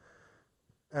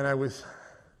 and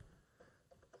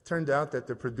turned out that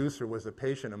the producer was a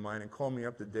patient of mine and called me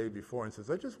up the day before and says,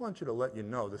 I just want you to let you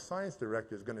know the science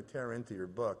director is going to tear into your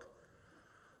book,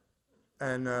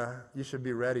 and you should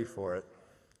be ready for it.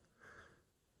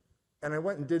 And I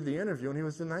went and did the interview, and he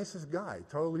was the nicest guy,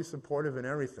 totally supportive and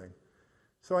everything.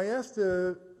 So I asked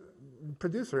the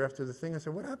producer after the thing, I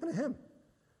said, what happened to him?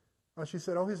 She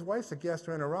said, oh, his wife's a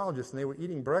gastroenterologist, and they were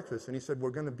eating breakfast, and he said,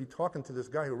 we're going to be talking to this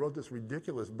guy who wrote this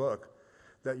ridiculous book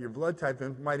that your blood type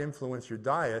might influence your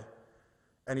diet,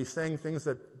 and he's saying things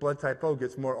that blood type O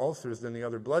gets more ulcers than the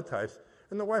other blood types.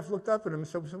 And the wife looked up at him and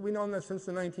said, we've known that since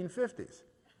the 1950s.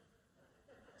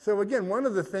 So again, one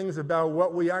of the things about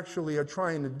what we actually are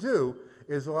trying to do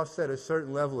is offset a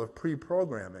certain level of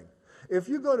pre-programming. If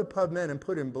you go to PubMed and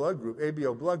put in blood group,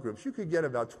 ABO blood groups, you could get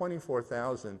about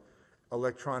 24,000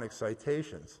 electronic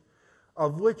citations,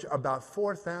 of which about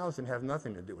 4,000 have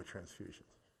nothing to do with transfusions.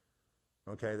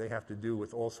 Okay, they have to do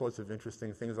with all sorts of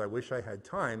interesting things. I wish I had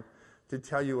time to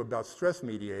tell you about stress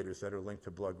mediators that are linked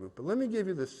to blood group. But let me give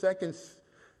you the second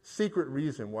secret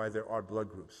reason why there are blood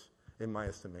groups, in my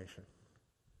estimation.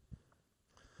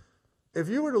 If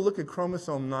you were to look at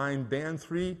chromosome 9, band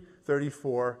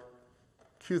 334,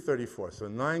 Q34, so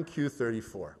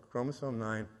 9Q34, chromosome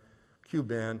 9, Q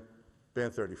band,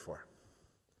 band 34.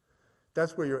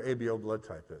 That's where your ABO blood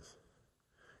type is.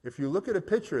 If you look at a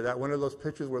picture, that one of those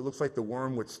pictures where it looks like the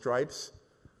worm with stripes,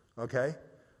 okay?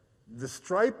 The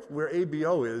stripe where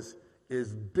ABO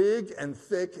is big and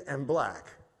thick and black,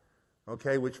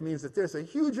 okay? Which means that there's a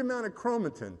huge amount of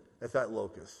chromatin at that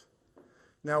locus.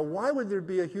 Now, why would there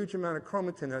be a huge amount of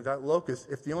chromatin at that locus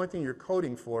if the only thing you're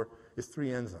coding for is 3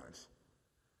 enzymes?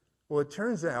 Well, it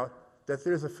turns out that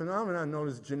there's a phenomenon known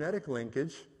as genetic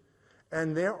linkage,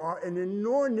 and there are an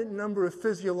inordinate number of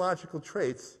physiological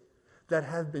traits that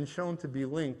have been shown to be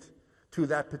linked to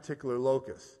that particular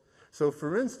locus. So,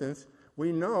 for instance,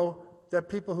 we know that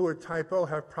people who are type O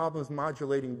have problems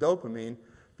modulating dopamine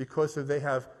because they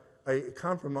have a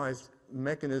compromised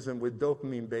mechanism with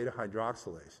dopamine beta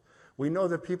hydroxylase. We know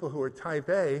that people who are type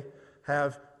A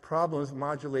have problems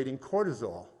modulating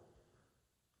cortisol.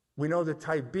 We know that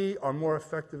type B are more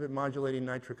effective at modulating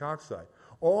nitric oxide,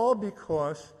 all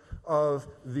because of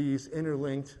these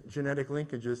interlinked genetic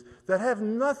linkages that have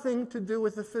nothing to do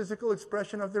with the physical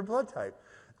expression of their blood type.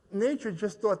 Nature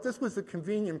just thought this was a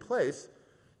convenient place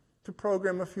to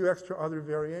program a few extra other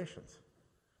variations.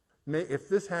 If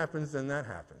this happens, then that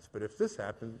happens. But if this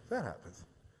happens, that happens.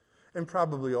 And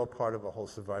probably all part of a whole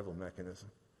survival mechanism.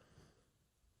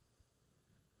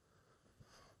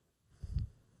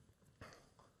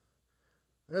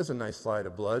 There's a nice slide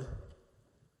of blood.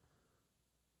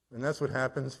 And that's what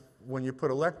happens when you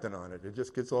put a lectin on it. It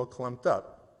just gets all clumped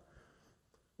up.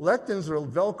 Lectins are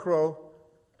Velcro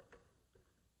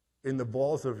in the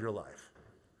balls of your life.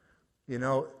 You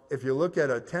know, if you look at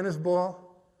a tennis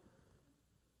ball,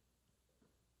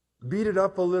 beat it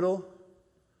up a little,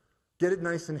 get it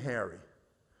nice and hairy,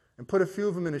 and put a few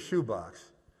of them in a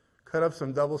shoebox. Cut up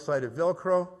some double-sided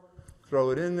Velcro, throw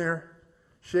it in there,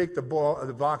 shake the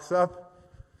box up.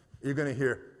 You're going to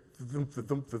hear thump,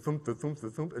 thump, thump, thump,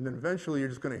 thump, and then eventually you're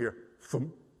just going to hear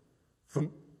thump,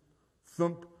 thump,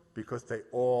 thump, because they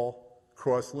all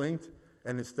cross-linked,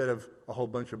 and instead of a whole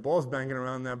bunch of balls banging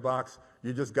around that box,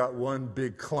 you just got one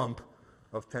big clump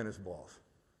of tennis balls.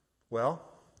 Well,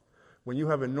 when you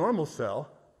have a normal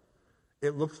cell,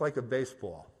 it looks like a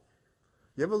baseball.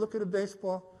 You ever look at a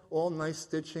baseball? All nice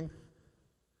stitching?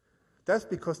 That's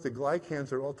because the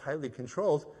glycans are all tightly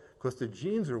controlled because the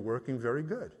genes are working very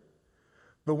good.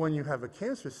 But when you have a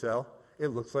cancer cell, it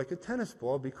looks like a tennis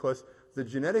ball because the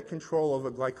genetic control over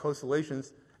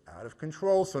glycosylation's out of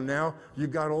control. So now you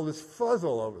got all this fuzz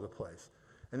all over the place.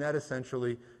 And that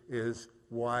essentially is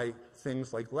why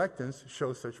things like lectins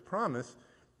show such promise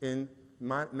in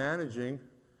managing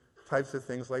types of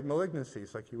things like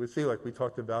malignancies, like you would see, like we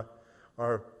talked about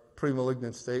our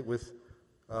pre-malignant state with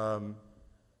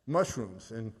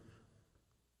mushrooms and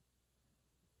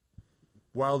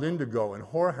wild indigo and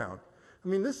horehound. I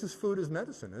mean, this is food as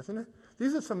medicine, isn't it?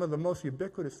 These are some of the most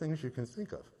ubiquitous things you can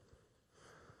think of.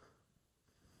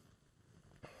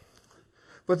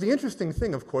 But the interesting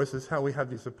thing, of course, is how we have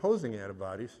these opposing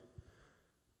antibodies.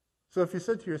 So if you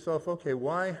said to yourself, okay,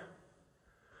 why?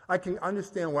 I can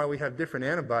understand why we have different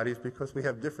antibodies because we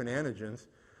have different antigens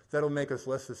that'll make us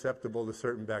less susceptible to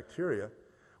certain bacteria.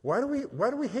 Why do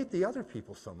we hate the other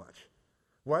people so much?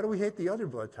 Why do we hate the other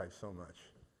blood types so much?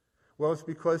 Well, it's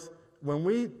because when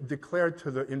we declare to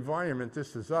the environment,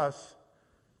 this is us,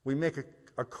 we make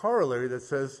a corollary that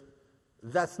says,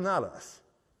 that's not us.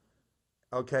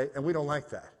 Okay? And we don't like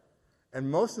that.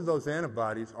 And most of those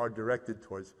antibodies are directed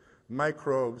towards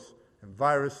microbes and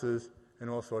viruses and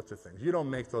all sorts of things. You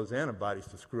don't make those antibodies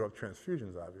to screw up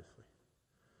transfusions, obviously.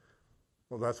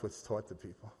 Well, that's what's taught to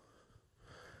people.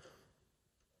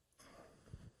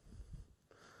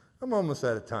 I'm almost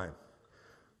out of time.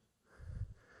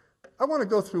 I want to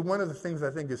go through one of the things I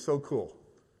think is so cool.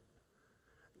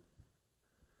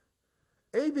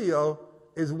 ABO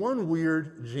is one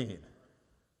weird gene.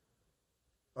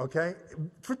 Okay?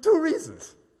 For two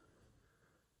reasons.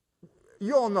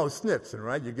 You all know SNPs,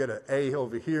 right? You get an A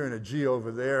over here and a G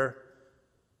over there.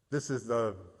 This is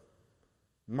the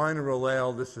minor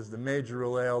allele, this is the major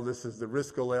allele, this is the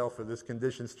risk allele for this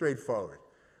condition, straightforward.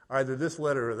 Either this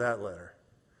letter or that letter.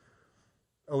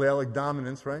 Allelic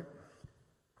dominance, right?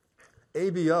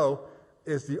 ABO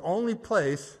is the only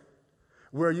place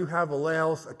where you have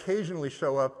alleles occasionally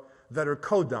show up that are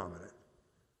codominant,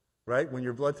 right? When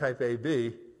you're blood type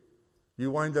AB,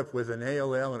 you wind up with an A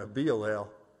allele and a B allele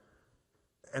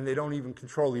and they don't even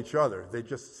control each other. They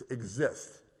just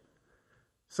exist.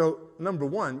 So number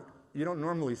one, you don't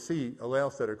normally see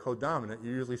alleles that are codominant.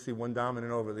 You usually see one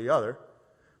dominant over the other.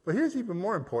 But here's even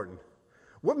more important.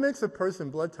 What makes a person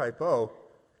blood type O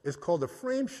is called a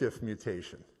frame shift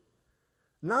mutation.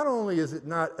 Not only is it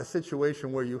not a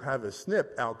situation where you have a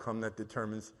SNP outcome that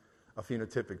determines a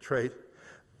phenotypic trait,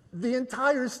 the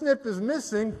entire SNP is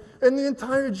missing and the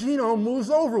entire genome moves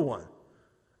over one.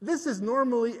 This is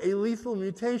normally a lethal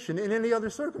mutation in any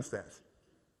other circumstance,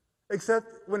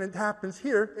 except when it happens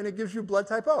here and it gives you blood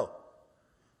type O.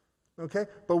 Okay?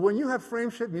 But when you have frame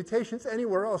shift mutations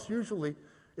anywhere else, usually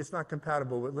it's not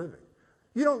compatible with living.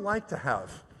 You don't like to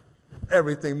have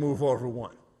everything move over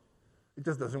one. It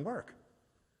just doesn't work.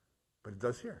 But it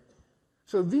does here.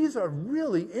 So these are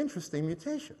really interesting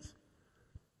mutations.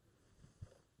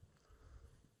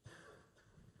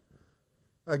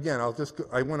 Again,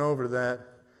 I went over that.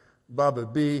 Baba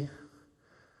B.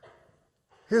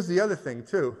 Here's the other thing,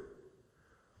 too.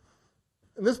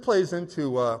 And this plays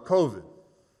into COVID.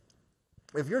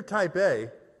 If you're type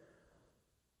A,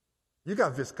 you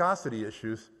got viscosity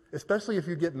issues, especially if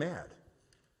you get mad.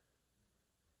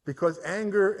 Because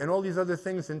anger and all these other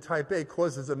things in type A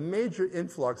causes a major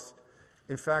influx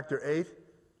in factor 8,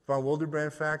 von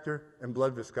Willebrand factor, and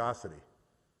blood viscosity.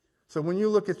 So when you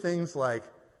look at things like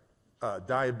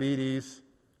diabetes,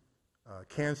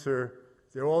 cancer,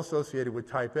 they're all associated with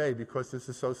type A because it's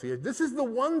associated. This is the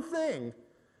one thing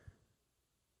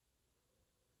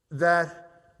that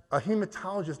a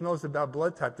hematologist knows about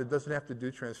blood type that doesn't have to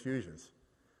do transfusions.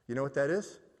 You know what that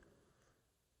is?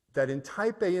 That in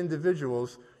type A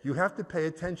individuals, you have to pay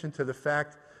attention to the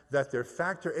fact that their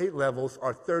factor 8 levels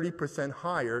are 30%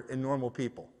 higher in normal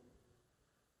people.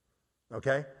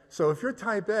 Okay? So if you're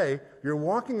type A, you're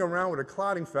walking around with a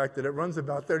clotting factor that runs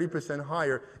about 30%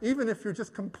 higher, even if you're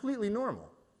just completely normal.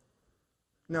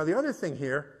 Now, the other thing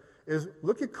here is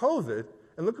look at COVID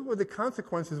and look at what the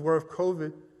consequences were of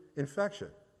COVID infection,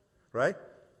 right?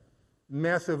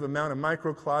 Massive amount of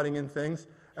microclotting and things.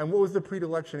 And what was the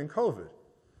predilection in COVID?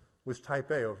 Was type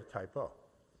A over type O.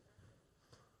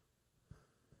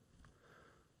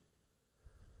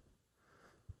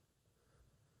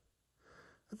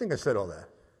 I think I said all that.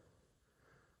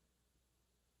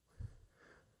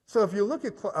 So if you look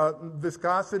at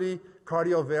viscosity,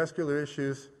 cardiovascular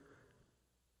issues,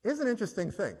 here's an interesting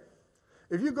thing.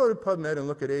 If you go to PubMed and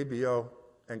look at ABO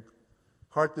and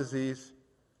heart disease,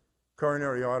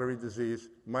 coronary artery disease,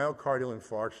 myocardial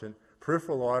infarction,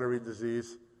 peripheral artery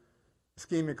disease,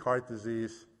 ischemic heart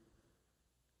disease,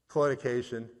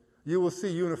 claudication, you will see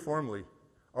uniformly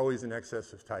always in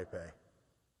excess of type A.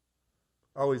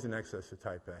 Always in excess of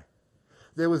type A.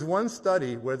 There was one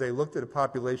study where they looked at a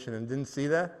population and didn't see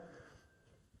that,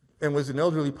 and was an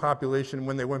elderly population.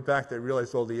 When they went back, they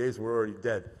realized all the A's were already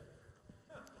dead.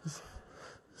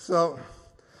 So,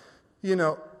 you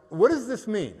know, what does this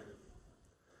mean?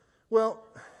 Well,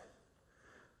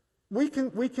 we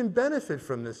can benefit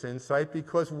from this insight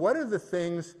because what are the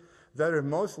things that are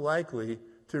most likely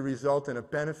to result in a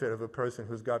benefit of a person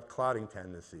who's got clotting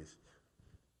tendencies?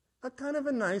 A kind of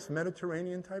a nice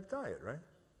Mediterranean-type diet, right?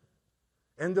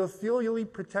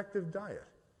 Endothelially protective diet.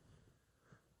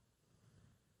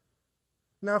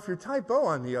 Now, if you're type O,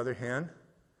 on the other hand,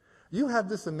 you have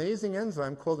this amazing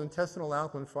enzyme called intestinal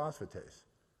alkaline phosphatase,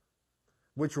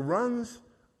 which runs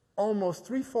almost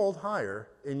threefold higher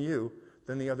in you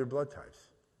than the other blood types.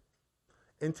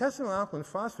 Intestinal alkaline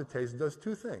phosphatase does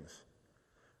two things.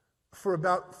 For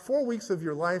about 4 weeks of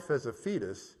your life as a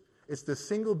fetus, it's the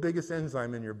single biggest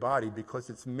enzyme in your body because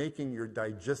it's making your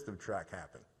digestive tract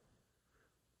happen.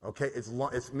 Okay,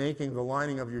 it's making the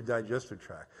lining of your digestive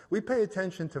tract. We pay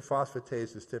attention to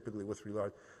phosphatases typically with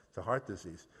regard to heart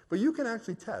disease. But you can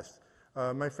actually test.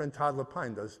 My friend Todd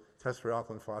Lapine does tests for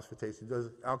alkaline phosphatase. He does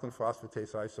alkaline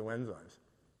phosphatase isoenzymes.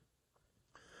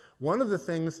 One of the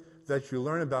things that you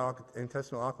learn about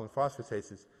intestinal alkaline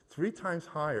phosphatase is 3 times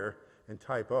higher in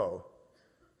type O.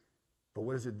 But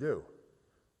what does it do?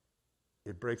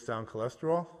 It breaks down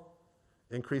cholesterol,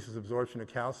 increases absorption of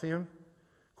calcium,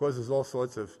 causes all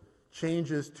sorts of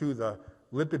changes to the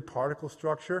lipid particle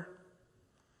structure,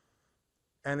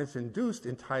 and it's induced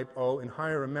in type O in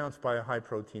higher amounts by a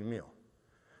high-protein meal.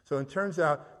 So it turns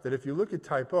out that if you look at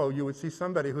type O, you would see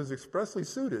somebody who's expressly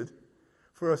suited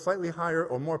for a slightly higher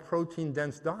or more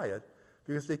protein-dense diet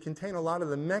because they contain a lot of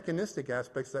the mechanistic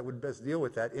aspects that would best deal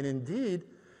with that. And indeed,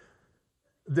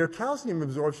 their calcium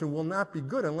absorption will not be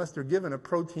good unless they're given a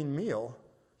protein meal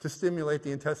to stimulate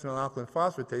the intestinal alkaline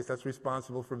phosphatase that's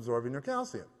responsible for absorbing their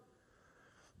calcium.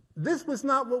 This was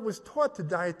not what was taught to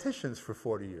dietitians for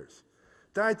 40 years.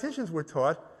 Dietitians were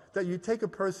taught that you take a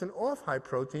person off high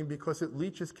protein because it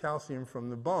leaches calcium from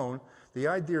the bone, the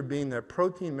idea being that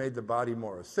protein made the body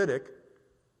more acidic,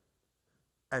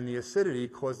 and the acidity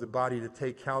caused the body to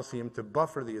take calcium to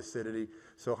buffer the acidity,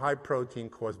 so high protein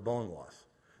caused bone loss.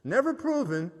 Never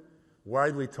proven,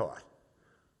 widely taught.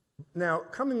 Now,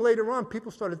 coming later on,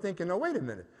 people started thinking, oh, wait a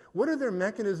minute, what are there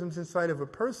mechanisms inside of a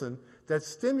person that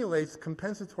stimulates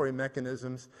compensatory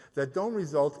mechanisms that don't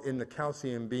result in the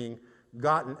calcium being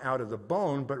gotten out of the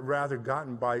bone, but rather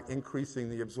gotten by increasing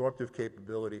the absorptive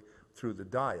capability through the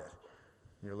diet?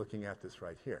 And you're looking at this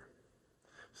right here.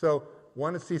 So,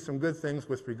 want to see some good things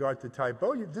with regard to type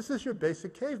O? This is your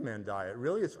basic caveman diet.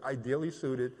 Really, it's ideally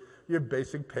suited your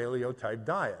basic paleo type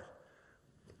diet.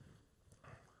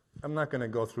 I'm not going to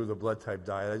go through the blood type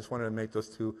diet. I just wanted to make those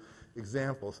two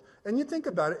examples. And you think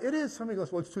about it, it is, somebody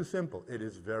goes, well, it's too simple. It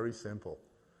is very simple.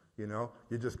 You know,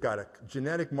 you just got a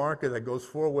genetic marker that goes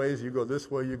 4 ways. You go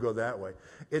this way, you go that way.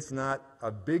 It's not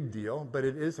a big deal, but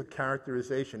it is a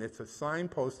characterization. It's a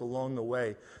signpost along the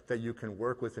way that you can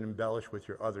work with and embellish with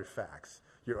your other facts,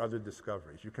 your other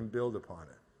discoveries. You can build upon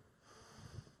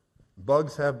it.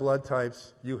 Bugs have blood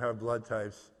types. You have blood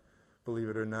types, believe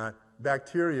it or not.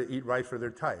 Bacteria eat right for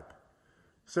their type.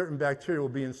 Certain bacteria will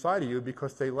be inside of you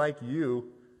because they like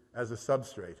you as a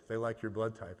substrate. They like your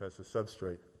blood type as a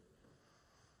substrate.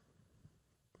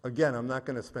 Again, I'm not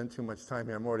going to spend too much time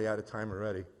here. I'm already out of time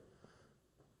already.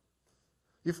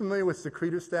 You familiar with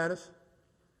secretor status?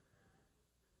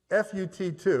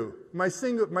 FUT2,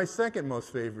 my second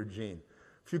most favorite gene,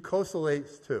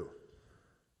 fucosylase 2,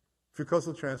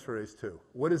 fucosyltransferase 2.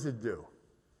 What does it do?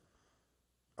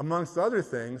 Amongst other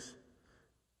things,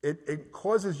 it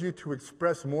causes you to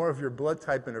express more of your blood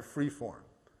type in a free form.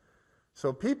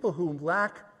 So people who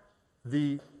lack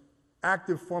the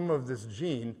active form of this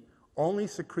gene only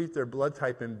secrete their blood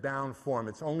type in bound form.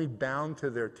 It's only bound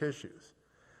to their tissues.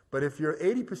 But if you're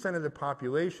 80% of the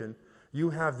population, you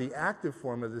have the active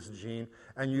form of this gene,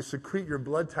 and you secrete your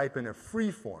blood type in a free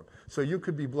form. So you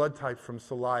could be blood type from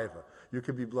saliva. You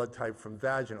could be blood type from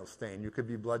vaginal stain. You could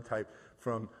be blood type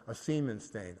from a semen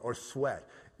stain or sweat.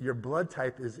 Your blood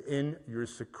type is in your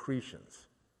secretions.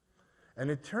 And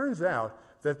it turns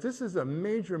out that this is a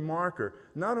major marker,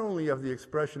 not only of the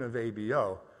expression of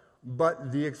ABO,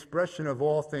 but the expression of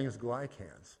all things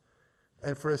glycans.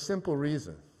 And for a simple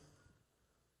reason.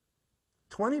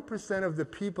 20% of the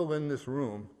people in this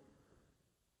room,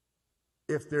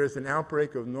 if there's an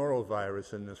outbreak of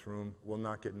norovirus in this room, will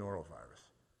not get norovirus.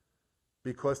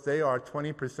 Because they are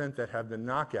 20% that have the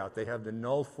knockout, they have the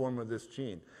null form of this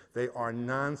gene. They are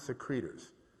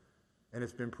non-secretors. And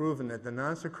it's been proven that the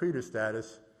non-secretor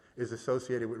status is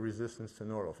associated with resistance to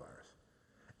norovirus.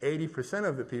 80%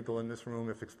 of the people in this room,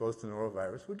 if exposed to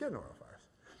norovirus, would get norovirus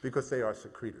because they are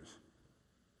secretors.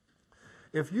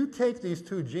 If you take these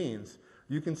two genes,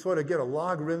 you can sort of get a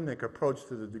logarithmic approach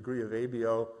to the degree of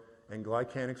ABO and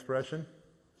glycan expression.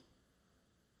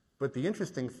 But the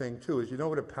interesting thing, too, is you know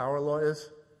what a power law is?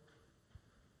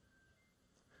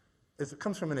 It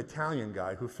comes from an Italian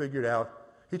guy who figured out,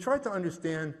 he tried to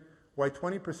understand why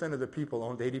 20% of the people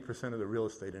owned 80% of the real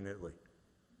estate in Italy.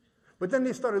 But then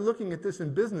they started looking at this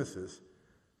in businesses,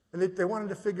 and they wanted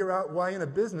to figure out why in a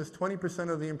business 20%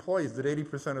 of the employees did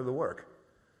 80% of the work.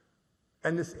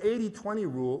 And this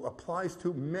 80-20 rule applies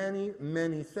to many,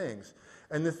 many things.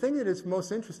 And the thing that is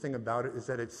most interesting about it is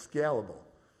that it's scalable.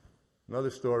 Another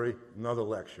story, another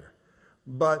lecture.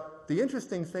 But the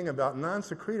interesting thing about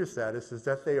non-secretor status is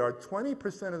that they are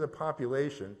 20% of the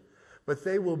population, but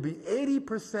they will be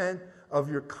 80% of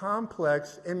your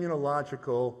complex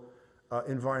immunological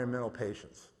environmental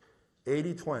patients.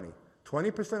 80-20.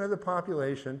 20% of the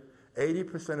population,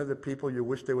 80% of the people you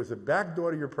wish there was a back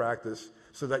door to your practice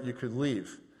so that you could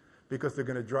leave because they're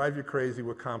going to drive you crazy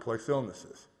with complex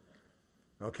illnesses.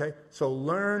 Okay? So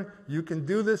learn, you can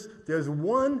do this. There's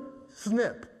one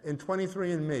SNP in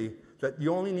 23andMe that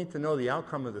you only need to know the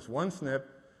outcome of this one SNP,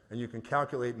 and you can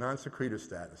calculate non-secretor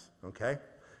status. Okay?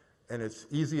 And it's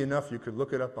easy enough. You could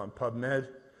look it up on PubMed.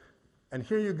 And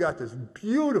here you got this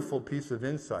beautiful piece of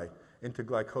insight into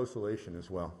glycosylation as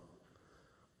well.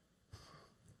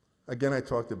 Again, I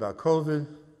talked about COVID.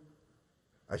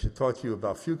 I should talk to you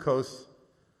about fucose.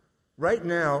 Right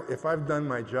now, if I've done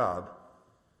my job,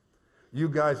 you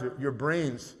guys, your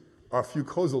brains are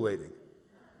fucosylating.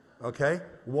 Okay?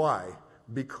 Why?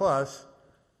 Because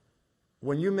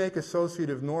when you make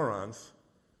associative neurons,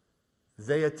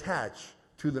 they attach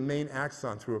to the main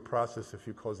axon through a process of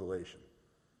fucosylation.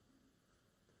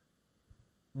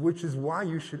 Which is why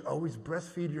you should always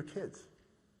breastfeed your kids.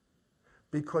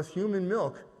 Because human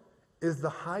milk is the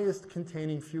highest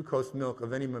containing fucose milk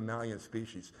of any mammalian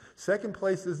species. Second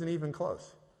place isn't even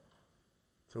close.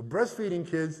 So breastfeeding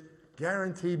kids,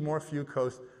 guaranteed more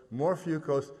fucose,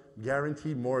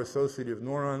 guaranteed more associative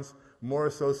neurons,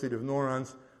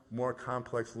 more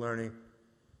complex learning,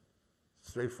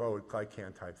 straightforward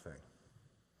glycan type thing.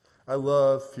 I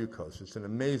love fucose. It's an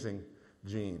amazing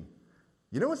gene.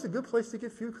 You know what's a good place to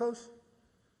get fucose?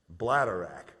 Bladder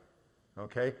rack,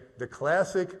 okay? The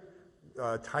classic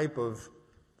type of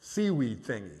seaweed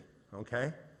thingy,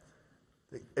 okay?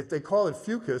 They call it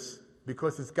fucus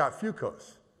because it's got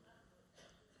fucose.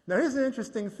 Now here's an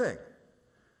interesting thing.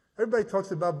 Everybody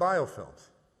talks about biofilms,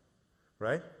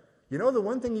 right? You know the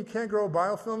one thing you can't grow a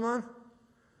biofilm on?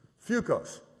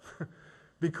 Fucose.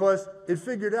 Because it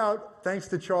figured out, thanks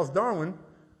to Charles Darwin,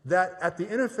 that at the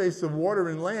interface of water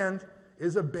and land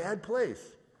is a bad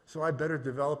place. So I better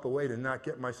develop a way to not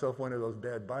get myself one of those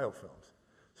bad biofilms.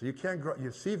 So you can't grow,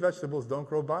 you see vegetables don't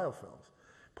grow biofilms.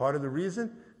 Part of the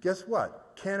reason, guess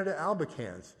what? Canada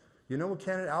albicans. You know what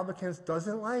Canada albicans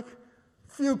doesn't like?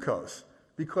 Fucose,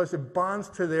 because it bonds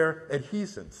to their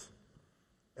adhesins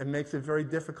and makes it very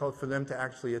difficult for them to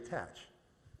actually attach.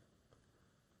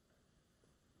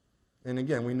 And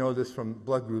again, we know this from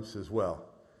blood groups as well.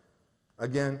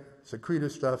 Again,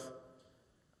 secretive stuff.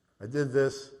 I did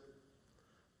this.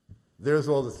 There's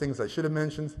all the things I should have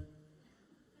mentioned.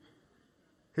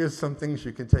 Here's some things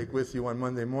you can take with you on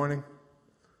Monday morning.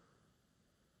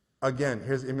 Again,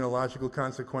 here's immunological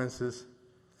consequences.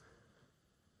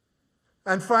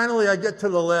 And finally, I get to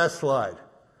the last slide.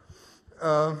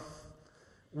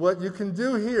 What you can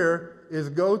do here is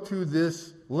go to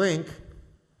this link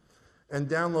and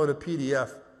download a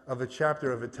PDF of a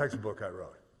chapter of a textbook I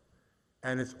wrote.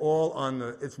 And it's all on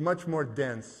the, it's much more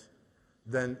dense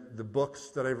than the books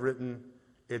that I've written.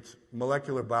 It's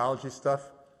molecular biology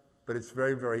stuff, but it's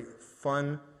very, very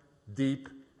fun, deep,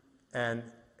 and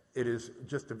it is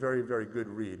just a very, very good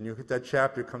read. And you get that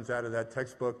chapter, comes out of that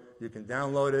textbook. You can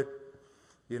download it,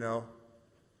 you know,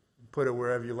 put it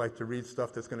wherever you like to read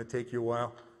stuff that's going to take you a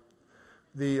while.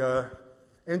 The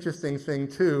interesting thing,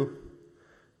 too,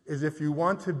 is if you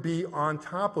want to be on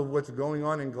top of what's going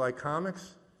on in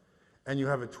Glycomics and you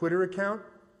have a Twitter account,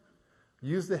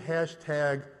 use the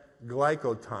hashtag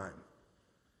glycotime.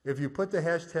 If you put the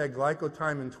hashtag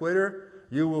glycotime in Twitter,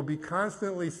 you will be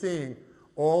constantly seeing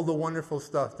all the wonderful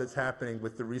stuff that's happening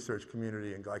with the research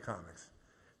community in Glycomics.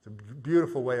 It's a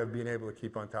beautiful way of being able to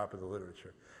keep on top of the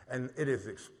literature. And it is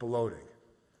exploding.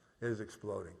 It is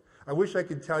exploding. I wish I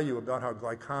could tell you about how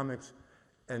Glycomics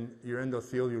and your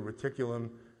endothelial reticulum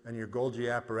and your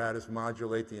Golgi apparatus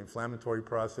modulate the inflammatory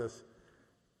process.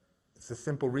 It's a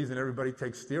simple reason everybody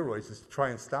takes steroids is to try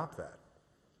and stop that.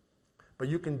 But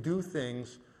you can do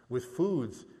things with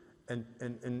foods and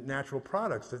natural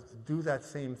products that do that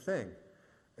same thing.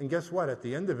 And guess what? At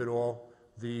the end of it all,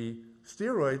 the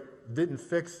steroid didn't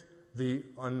fix the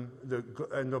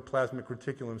endoplasmic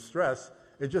reticulum stress.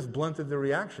 It just blunted the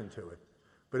reaction to it.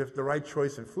 But if the right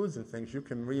choice in foods and things, you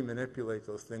can remanipulate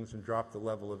those things and drop the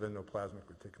level of endoplasmic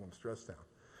reticulum stress down,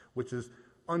 which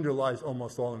underlies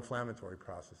almost all inflammatory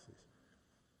processes.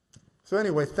 So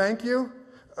anyway, thank you.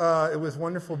 It was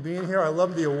wonderful being here. I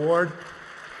love the award.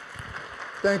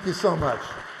 Thank you so much.